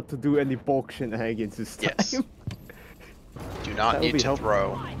not try not to do any bulk shenanigans this time. Yes. Do not That would need be to helpful.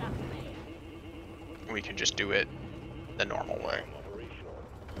 throw. We can just do it the normal way.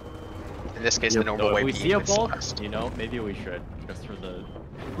 In this case, the Yep. normal So way if we being see a with bulk, Celeste. you know, maybe we should just for the.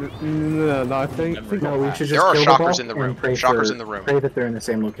 No, I think No, we should just There are kill shockers the in the bulk room. and pray Shockers for- in the room. Pray that they're in the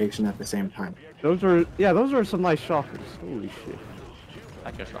same location at the same time. those are some nice shockers. Holy shit.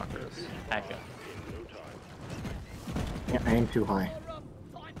 Hacka shockers. Hacka. Yeah, I aim too high.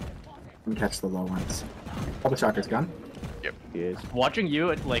 And catch the low ones. All the shockers gone. Yes. Watching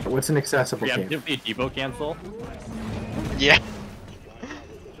you at like What's an accessible cave? preemptively depot cancel. Yeah.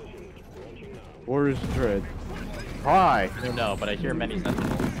 Where's Dread? Hi. I don't know, but I hear many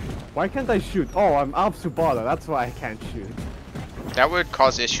sentinels. Why can't I shoot? Oh, I'm Remove Subata. That's why I can't shoot. That would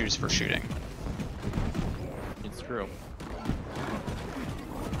cause issues for shooting. It's true.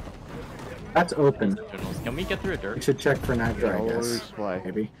 That's open. Sentinels. Can we get through a We dirt? should check for nitro, I where's guess. Fly?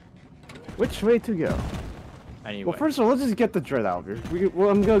 Maybe. Which way to go? Anyway. Well, first of all, let's just get the Dread out of here. Well,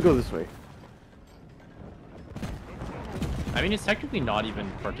 I'm gonna go this way. I mean, it's technically not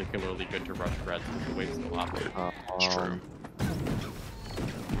even particularly good to rush Reds because the wave's still out there. It's true.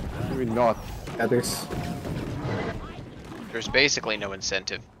 Maybe not. Yeah, There's basically no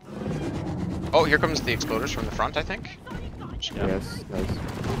incentive. Oh, here comes the exploders from the front, I think. Yeah. Yes, nice.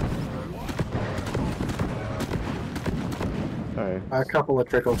 Alright, a couple of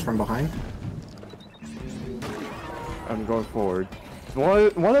trickles from behind. I'm going forward.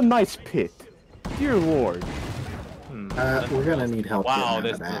 What a nice pit. Dear lord. We're gonna need help Wow,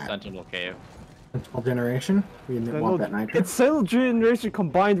 getting this out is of a that. sentinel cave. Sentinel generation? We want that nitro? It's cell generation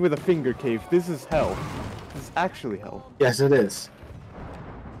combined with a finger cave. This is hell. This is actually hell. Yes, it is.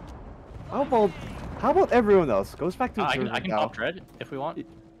 How about everyone else? Goes back to I the can pop Dread if we want.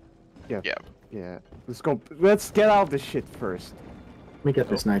 Yeah. Yeah. Let's go. Let's get out of this shit first. Let me get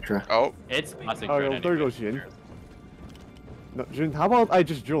this nitro. Oh, It's classic Oh, Dread no, there anyway. goes Jin. No, Jin, how about I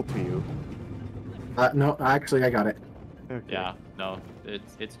just drill to you? No, actually, I got it. Okay. Yeah, no,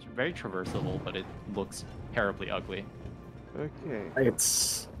 it's very traversable, but it looks terribly ugly. Okay.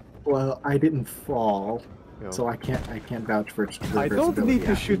 It's well, I didn't fall, No. so I can't vouch for its I don't reversibility need to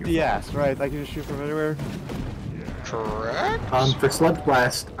after shoot you the fall. ass, right? I can shoot from anywhere. correct. For Sludge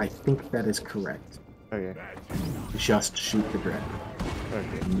Blast, I think that is correct. Okay. Just shoot the dread.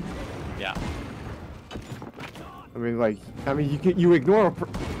 Okay. Yeah. I mean, you ignore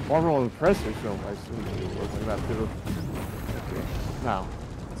armor on oppressors, so I assume you work like that too. Okay. Now.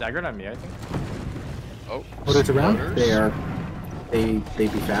 It's aggroed on me, I think. Oh, What is around? exploders. They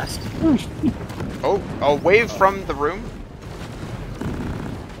be fast. Oh, a wave from the room.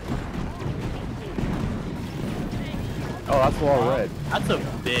 Oh, that's a lot of red. That's a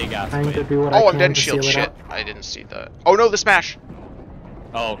big ass Trying to wave. do what I Oh, can I'm dead to shield. seal it Shit, out. I didn't see that. Oh no, the smash.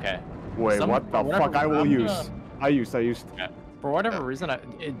 Oh, okay. Wait, Some- what the whatever, fuck? I will I'm use. gonna- I used. Okay. For whatever reason,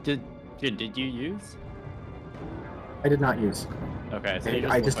 did you use? I did not use. Okay, so I you just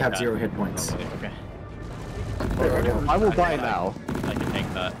look like have that. 0 hit points. Normally, okay. There we go. I will die now. I can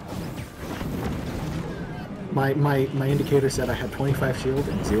take that. My indicator said I had 25 shield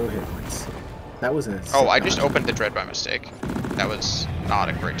and 0 hit points. That was a. Oh, sick I just dodge. opened the dread by mistake. That was not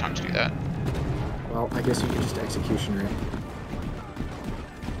a great time to do that. Well, I guess you could just executioner it.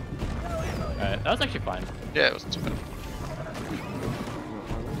 Alright, that was actually fine. Yeah, it wasn't too bad.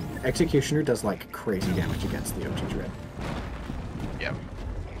 Executioner does like crazy damage against the OG dread. Yeah.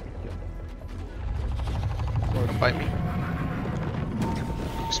 Don't bite me.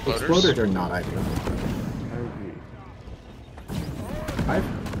 Exploders. Exploders are not ideal. Five.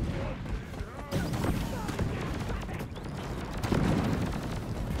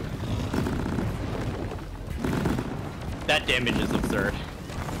 That damage is absurd.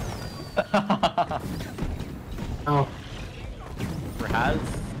 Oh, For has,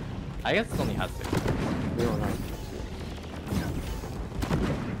 I guess it only has 6.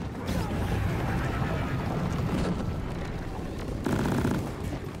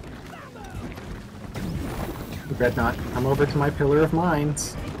 Dreadnought, come over to my pillar of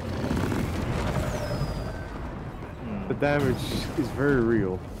mines. The damage is very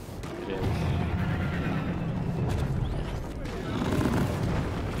real. It is.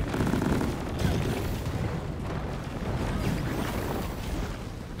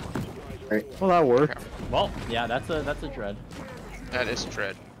 Well, that worked. Well, yeah, that's a dread. That is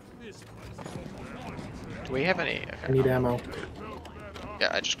dread. Do we have any? I Okay. need ammo.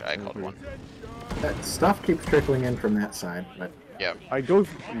 Yeah, I called one. That stuff keeps trickling in from that side, but Yeah. I go.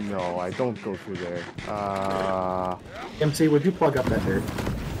 No, I don't go through there. MC, would you plug up that dirt?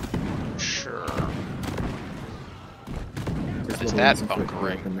 Sure. Just Is little that reason for it to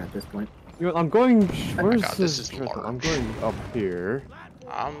bunkering? open at this point. You know, I'm going. my Where's God, this is Dreadnought? I'm large. going up here.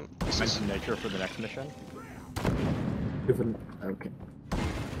 This is Some nature for the next mission. Okay.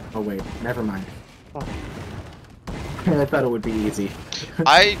 Oh wait, never mind. Oh. I thought it would be easy.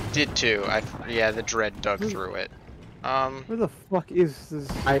 I did too. Yeah, the dread dug through it. Where the fuck is this?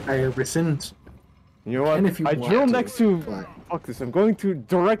 I rescind. You know what? And if you I want drill to, next to. but- Fuck this! I'm going to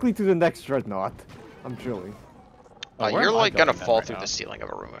directly to the next dreadnought. I'm drilling. Oh, where You're am I like gonna going then fall right through now? the ceiling of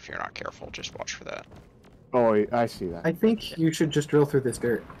a room if you're not careful. Just watch for that. Oh, wait, I see that. I think you should just drill through this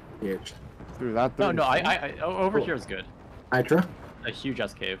dirt. PH. Through that. No, dirt no, is fine? over Cool. here is good. Hydra? A huge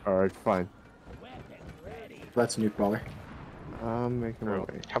ass cave. All right, fine. That's a new crawler. I'm making my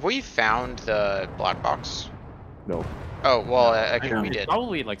way. Have we found the black box? No. Oh, well, I think know. we It's did.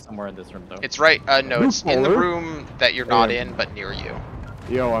 probably like somewhere in this room though. It's right, no, it's in the Loophole? room that you're not Yeah. in, but near you.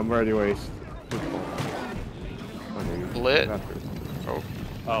 Yo, I'm ready. Waste. Lit. Oh,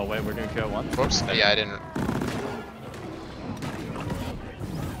 Oh wait, we're doing two at once. whoops. Yeah, I didn't.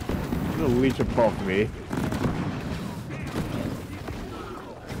 There's a leech above me.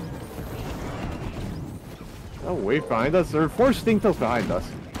 Oh, wait behind us. There are 4 stinktails behind us.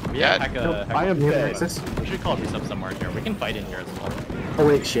 Yeah, I am You have dead. access? We should call resub somewhere in here. We can fight in here as well. Oh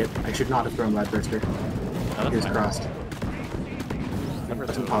wait, shit. I should not have thrown Lead Burster. No, He was that's fine. crossed.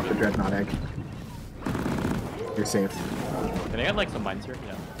 Doesn't pop the dreadnought egg. You're safe. Can I get like some mines here?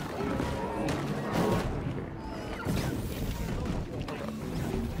 Yeah.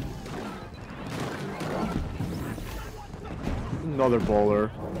 Another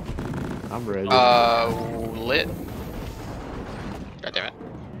bowler. I'm ready. Lit. God damn it.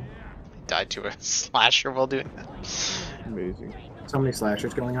 Died to a slasher while doing that. Amazing. So many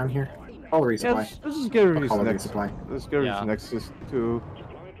slashers going on here. All resupply. Yeah, let's just get rid of All these of next. resupply. Let's get rid Yeah. of Nexus 2.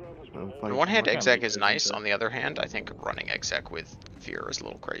 On one hand, Okay. Exec is nice. On the other hand, I think running Exec with VIR is a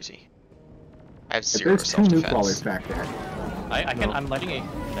little crazy. I have But zero there's 2 new crawlers self-defense. back there. I'm lighting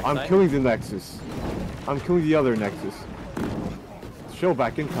a. I'm nexii. killing the Nexus. I'm killing the other Nexus. Show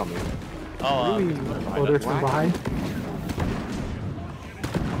back incoming. Oh, Really? Oh, there's one behind.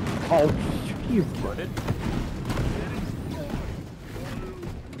 Oh, you. Loaded.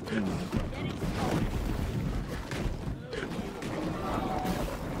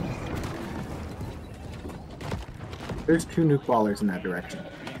 There's 2 new crawlers in that direction.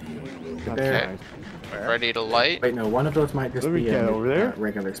 That's There. nice. Ready to light? Wait, no, one of those might just Let me be get a over there.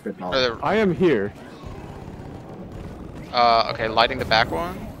 regular spitball. I am here. Okay, lighting the back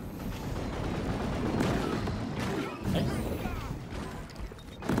one. Nice.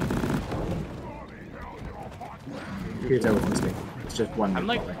 Here's out with mistake. It's just one I'm new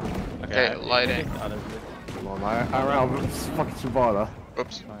like. crawler. Okay, I lighting. think the other two. Come on, I'm fucking Subata.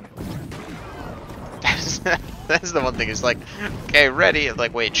 Oops. Fine. That's the one thing. It's like, okay, ready.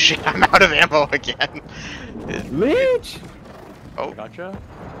 Like, wait, shit, I'm out of ammo again. Leech! Oh, Gotcha.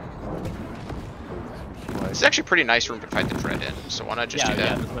 it's actually a pretty nice room to fight the dread in. So why not just Yeah, do yeah,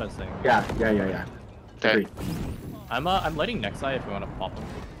 that? that's what I was saying. Yeah. Okay. Agreed. I'm lighting nexii if we want to pop them.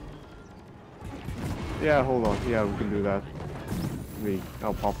 Yeah, hold on. Yeah, we can do that.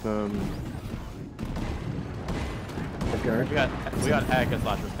 I'll pop them. Guard. We got Hag and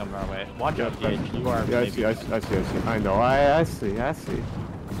slashers coming our way. Watch out, DH. You are. Yeah, I maybe- see. I know. I see.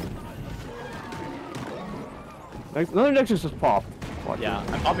 Another Nexus just popped. Watch Yeah,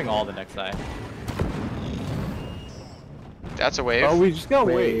 it. I'm popping all the nexii. That's a wave. Oh, we just got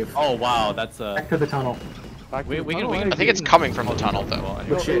wave. Wave. Oh wow, that's Back to the tunnel. Back We to the can- tunnel, I think it's coming from the tunnel, though. Oh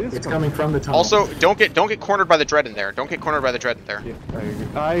No, shit, it is it's coming. coming from the tunnel. Also, don't get cornered by the dread in there. Don't get cornered by the dread in there.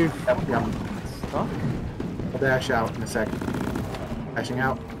 Yeah, I've Yep. stuck. I'll dash out in a sec. Dashing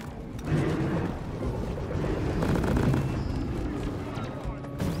out.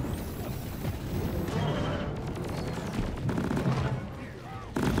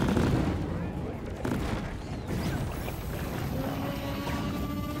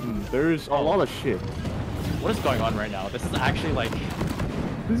 There's a lot of shit. What is going on right now? This is actually like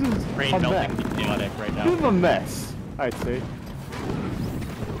This is brain a melting mess. chaotic right Bit of now. a mess, I'd say.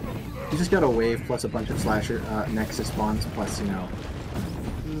 You just got a wave plus a bunch of slasher Nexus spawns plus, you know.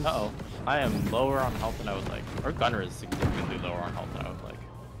 Uh oh, I am lower on health than I was like. Our gunner is significantly lower on health than I was like.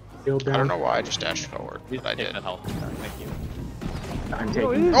 Shield I down. don't know why I just dashed forward, Please but I take did. that health. Thank you. I'm No,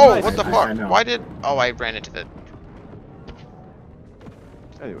 taking. it is Oh, nice. what the I fuck? know. Why did? Oh, I ran into the.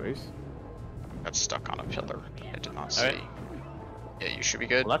 Anyways. Got stuck on a pillar. I did not see. Alright. Yeah, you should be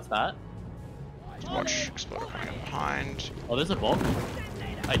good. Well, that's that. Watch exploder coming up behind. Oh, there's a bulk.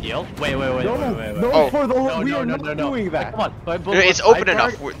 Ideal. Wait. No, wait. no, Oh. for the No, we no, are no, not no, no. doing Wait, that. come on. But It's look, open I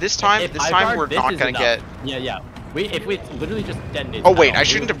enough. guard- This time if I guard, we're this not is gonna enough. get. Yeah. If we literally just detonate. Oh that wait, out, I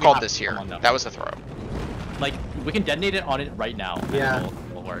shouldn't have we called this here. come on now. That was a throw. Like we can detonate it on it right now. and Yeah.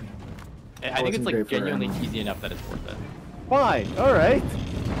 it'll work. I think wasn't it's like great for genuinely ammo. easy enough that it's worth it. Fine, alright.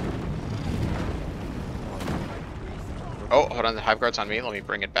 Oh, hold on. The hive guard's on me. Let me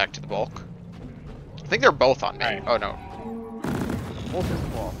bring it back to the bulk. I think they're both on me. Alright. Oh no.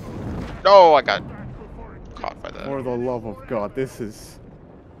 No, I got caught by the. For the love of God, this is...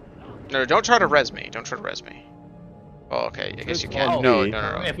 No, don't try to res me. Don't try to res me. Oh, okay. I guess you can. Oh, No, me.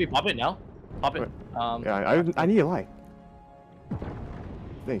 no. If we pop it now, pop it. Yeah, I need a light.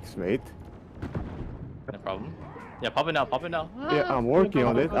 Thanks, mate. No problem. Yeah, pop it now. Yeah, I'm working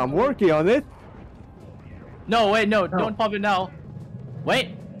on it. I'm working on it. No, wait, no, don't pop it now.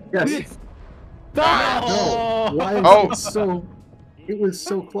 Wait. Yes. Ah, No. Why is Oh. it so? It was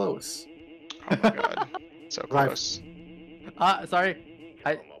so close. Oh my god. So close. Sorry.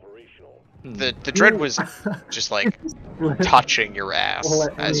 The dread was just like touching your ass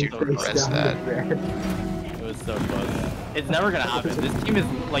as you press that. It was so close. It's never gonna happen. This team is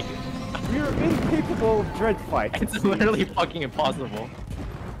like, We're incapable of dread fight. it's literally fucking impossible.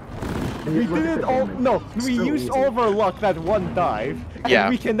 We did it all. No, we used all of our luck that one dive. And Yeah.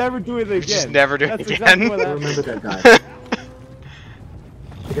 we can never do it again. We just never do it That's again. Exactly what I happened. remember that dive.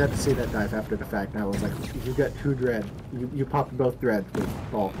 I got to see that dive after the fact, and I was like, "You got 2 dread. You popped both dread with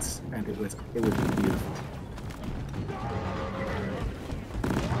bolts, and it was beautiful."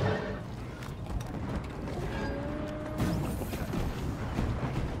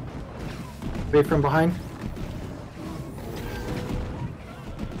 Wait from behind.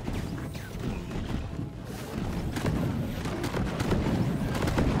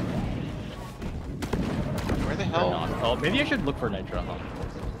 Where the Or hell? not. Oh, maybe I should look for Nitro, huh?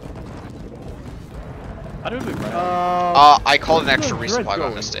 How did we run? I called an extra Dread resupply by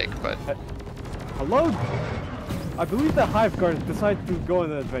going? mistake, but Hello? I believe the Hive Guard decided to go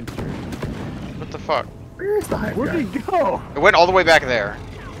on an adventure. what the fuck? Where is the hive Where'd guard? he go? It went all the way back there.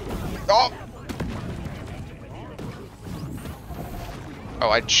 Oh! Oh,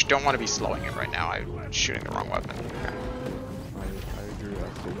 I just don't want to be slowing it right now. I'm shooting the wrong weapon. I agree,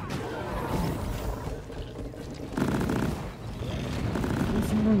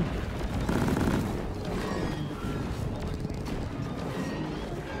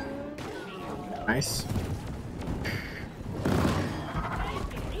 Nice.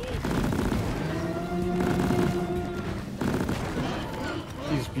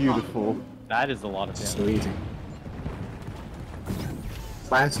 He's beautiful. That is a lot of So damage. easy.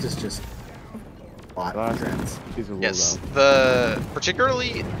 Slast is just a lot of Slast dreads. He's a Yes, loadout.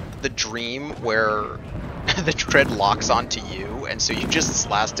 particularly the dream where the dread locks onto you, and so you just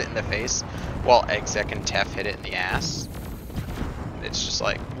slast it in the face, while Exec and Tef hit it in the ass. It's just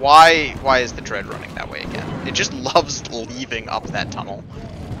like, why is the dread running that way again? It just loves leaving up that tunnel.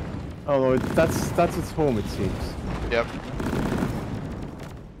 Oh no, that's its home, it seems. Yep.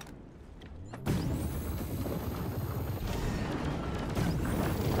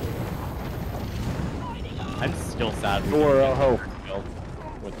 I'm still sad. we Or didn't hope. get killed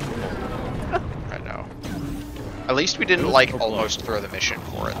with the I know. At least we didn't was like so close. almost throw the mission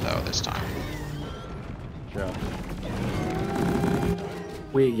for it though this time. Sure.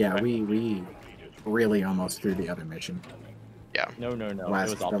 We really almost threw the other mission. Yeah. No, it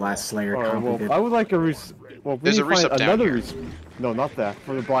was The awful. last Slayer Alright, completed. well, I would like a well, we There's need a to find resup down another here. No, not that.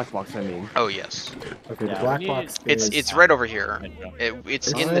 For the black box, I mean. Oh yes. Okay, Yeah, the black we box It's is... right over here. Nitro.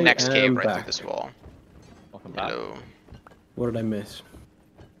 It's I in the next cave am right through back. this wall. Welcome back. Hello. What did I miss?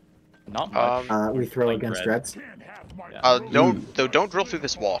 Not much. we throw Like against dread. dreads. Yeah. Don't drill through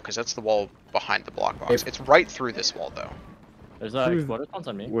this wall because that's the wall behind the block box. If- It's right through this wall though. There's a Who's- exploder response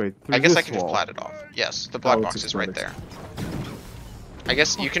on me. Wait, I guess I this can just wall. plat it off. Yes, the black Oh, box it's is right there. exploded. I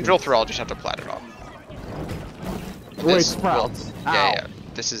guess you can drill through. I'll just have to plat it off. Wait, This sprouts. will- Ow. yeah.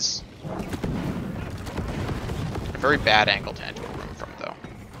 This is a very bad angle to enter a room from, though.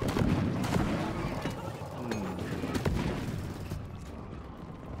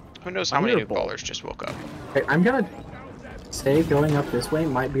 Who knows how I many hear a new ball. ballers just woke up? Okay, I'm gonna say going up this way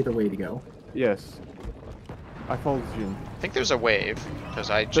might be the way to go. Yes. I followed Jin. I think there's a wave because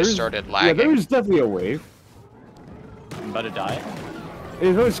I just There's- started Yeah, lagging. there's definitely a wave. I'm about to die.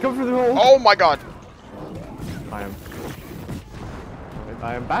 It's come through the hole. Oh my god! I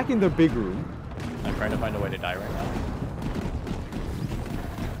am back in the big room. I'm trying to find a way to die right now.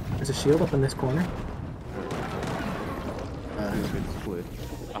 There's a shield up in this corner. It's split.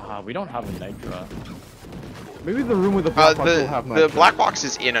 We don't have a Nitro. Maybe the room with the black box will have The nitro. black box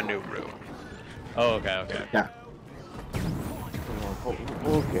is in a new room. Oh, okay. Yeah.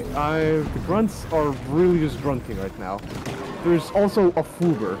 Okay, the grunts are really just grunting right now. There's also a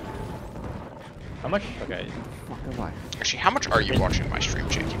Fuber. How much? Okay. Fuck am I? Actually, how much are you watching my stream,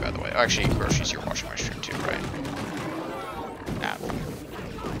 Jakey, by the way? Actually, Groceries, you're watching my stream too, right? Nah.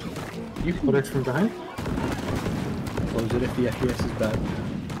 Bullets from behind. Close it if the FPS is bad.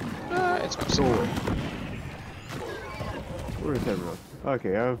 It's mostly. Where is everyone?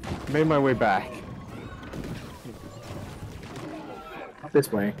 Okay, I've made my way back. This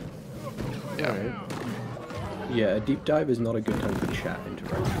way. Yeah. Alright. Yeah, a deep dive is not a good time for chat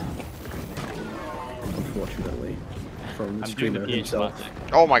interaction. Unfortunately. From the I'm doing the streamer PH himself. classic.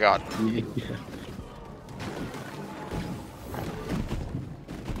 Oh my god. Yeah.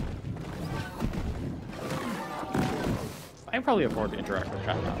 I can probably afford to interact with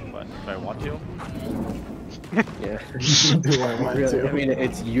chat now, but if I want to, Yeah. Do I want Really, to? I mean,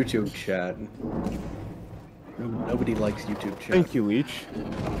 it's YouTube chat. Nobody likes YouTube chat. Thank you, Leech.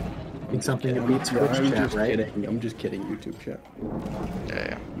 Need something that beats Yeah, Twitch I'm chat, just right? kidding. I'm just kidding. YouTube chat.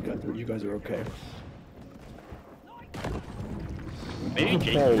 Yeah. You guys are okay. maybe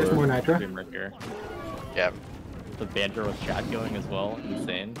Jake There's can more nitro. stream right here. Yeah. The banter with chat going as well,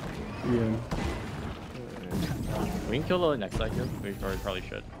 insane. Yeah. We can kill the next cycle. We probably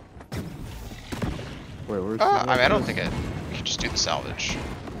should. Wait, where's I mean, I don't think it. We could just do the salvage.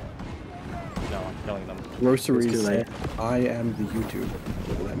 No, I'm killing them. Groceries. It's too late. I am the YouTube.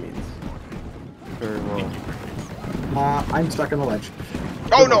 Whatever that means. very well. I'm stuck on the ledge.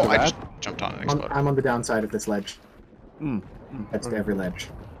 Oh no! for I that. just jumped on an exploder. I'm on the downside of this ledge. That's okay. every ledge.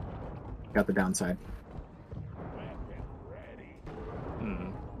 Got the downside.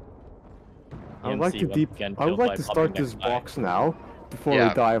 I would like to start this box now before Yeah.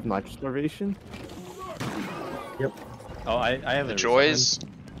 we die of nitro starvation. Yep. Oh, I have The a joys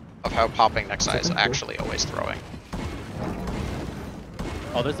of how popping nexii is actually always throwing.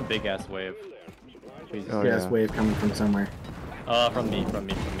 Oh, there's a big ass wave. Jesus. Oh, Gas yeah. wave coming from somewhere. From me.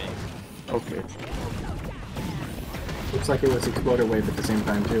 Okay. Looks like it was exploder wave at the same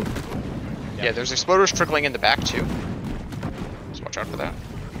time too. Yeah, there's exploders trickling in the back too. So watch out for that.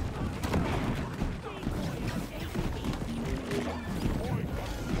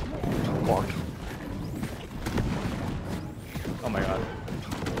 Walk. Oh my god.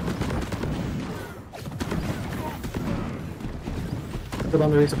 Put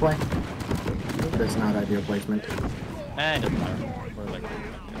on the resupply. That's not ideal placement. And it's fire. We're like,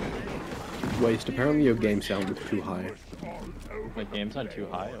 Waste. Apparently your game sounded too high. my game's not too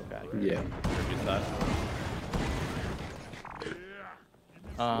high. Okay. Yeah. Reduce that.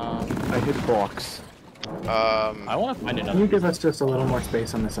 I hit box. I want to find Can another. you give us just a little more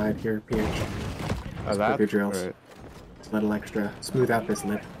space on the side here, PH? That? your drills. Alright. Just a little extra. Smooth out this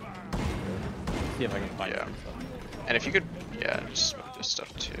lip. See if I can find Yeah. some stuff. And if you could, yeah, just move this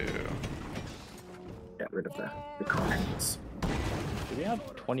stuff too. Get rid of the cards. Do we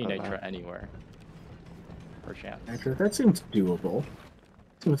have 20 nitro anywhere? Per chance. Actually, that seems doable.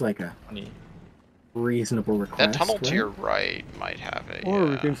 Seems like a 20. reasonable request. That tunnel to right? your right might have a. Or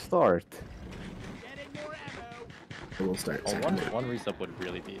we can start. So we'll start. Oh, second. one resup would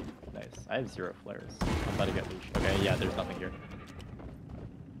really be nice. I have 0 flares. I'm about to get leash. Okay, yeah, there's nothing here.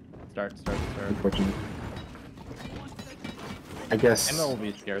 Start. Unfortunately. I guess. Ammo will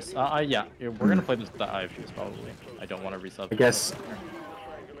be scarce. Yeah, we're gonna play this with the IFUs probably. I don't want to resub. I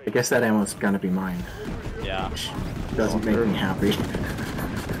guess that ammo's gonna be mine. Yeah. Doesn't make me happy.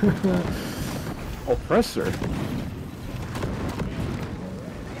 Oppressor.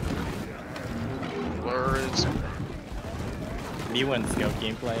 Blurs. Me when scout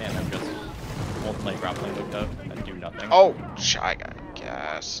gameplay and I'm just multi-grappling looked up and do nothing. Oh, I got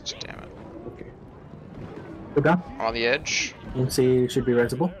gassed. Damn it. Okay. Good down. I'm on the edge. EMC should be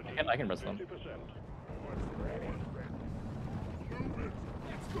resable. I can rest them.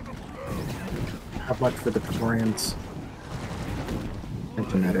 How much for the Praetorians?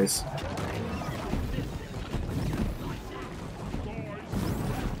 Thinking that is.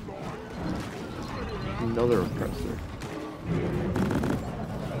 Another oppressor.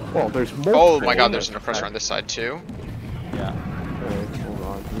 Well, there's more. Oh my god, there's an oppressor on this side too. Yeah. Alright, hold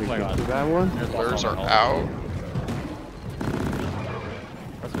on. Can we Oh my get god. to that one? There's Blurs also are on the out.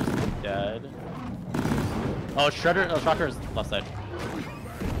 Oppressor's dead. Oh, Shredder. Oh, Shocker is left side.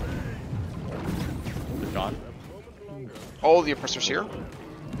 Is John? Oh, the oppressor's here.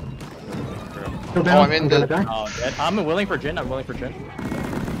 Go down. Oh, I'm in gonna the- die. Oh, dead. I'm willing for Jin. Yep.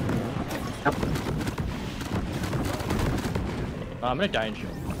 I'm gonna die in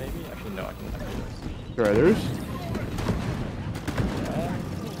shield. Maybe? Actually, no, I can do this. Shredders.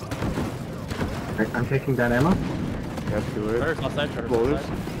 Right, I'm taking that ammo. Let's do it. Shredder's left side. Shredder's Blowers. left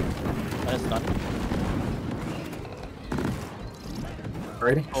side. That is stunned.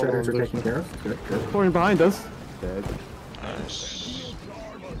 Alrighty, Hold shredders on, are there's taken care of. Good, good. Pouring behind us. Dead. Nice.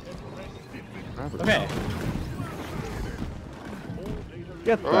 Okay.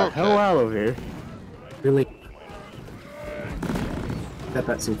 Get the Okay. hell out of here. Really. Get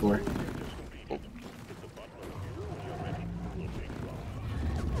that C4.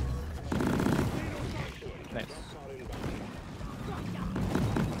 Nice.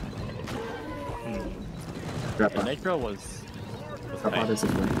 Drop Yeah, off. Nitro was Drop out tight. is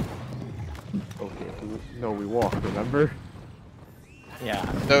this way. Okay. No, we walk, remember? Yeah.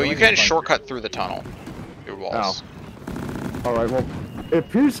 Though you Going can is fun. shortcut through the tunnel. Through walls. Alright, well, it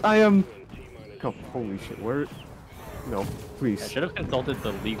appears I am... Oh, holy shit, where... No, I please. should have consulted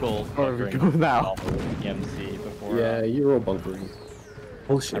the legal Where we bunkering go now? EMC before. Yeah, you're all bunkering.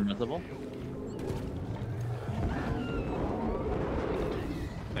 Bullshit. Unreasonable.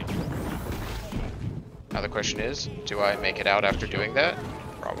 Thank you. Now the question is, do I make it out after doing that?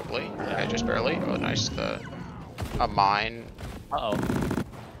 Probably. Okay, just barely. Oh, nice. A mine. Uh oh.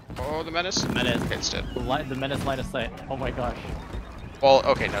 Oh, the menace. Menace. Okay, it's dead. The menace line of sight. Oh my gosh. Well,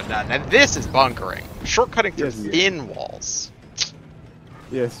 okay, no, now this is bunkering. Shortcutting through Yes. thin walls.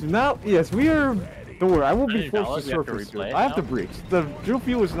 Yes, now, yes, we are. Don't worry, I will be $100 forced to we have to surface. replay it I have now? to breach. The drill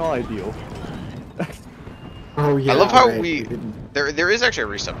fuel is not ideal. Oh yeah. I love how right, we didn't- there is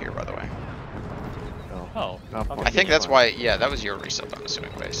actually a resub here, by the way. Oh. Okay. I think that's why. Yeah, that was your resub. I'm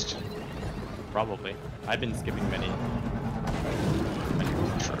assuming waste. Probably. I've been skipping many.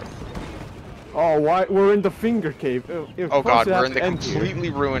 True. Oh, why? We're in the finger cave. Oh god, we're in the completely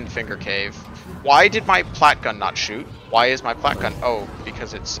ruined finger cave. Why did my plat gun not shoot? Why is my plat gun? Oh,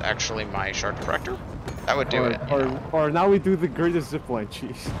 because it's actually my shard corrector? That would do it. you know. Or now we do the greatest zipline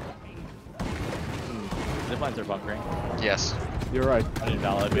cheese. Ziplines are bunkering. Yes. You're right.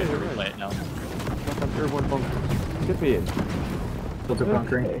 Invalid. We have to replay it now. Fuck, I'm airborne bunker. Get me in. Filter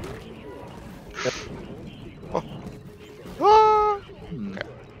bunkering. Okay. Ah!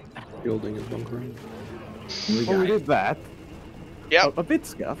 Building is bunkering. We Oh, got we it. did that. Yep, A bit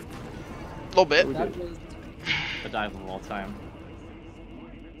scuffed. a little bit. We did. The dive of all time.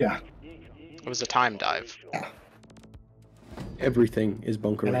 Yeah. It was a time dive. Everything is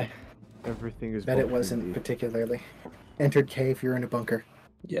bunkering. And I Everything is bet it bunker wasn't indeed. particularly. Entered cave, you're in a bunker.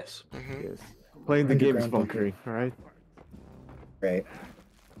 Yes. Hmm. Yes. Playing the game is Underground bunker. bunkering, alright? Right.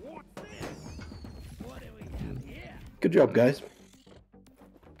 Good job, guys.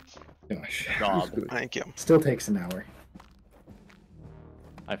 Gosh. Job. Thank you. Still takes an hour.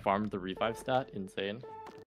 I farmed the revive stat. Insane.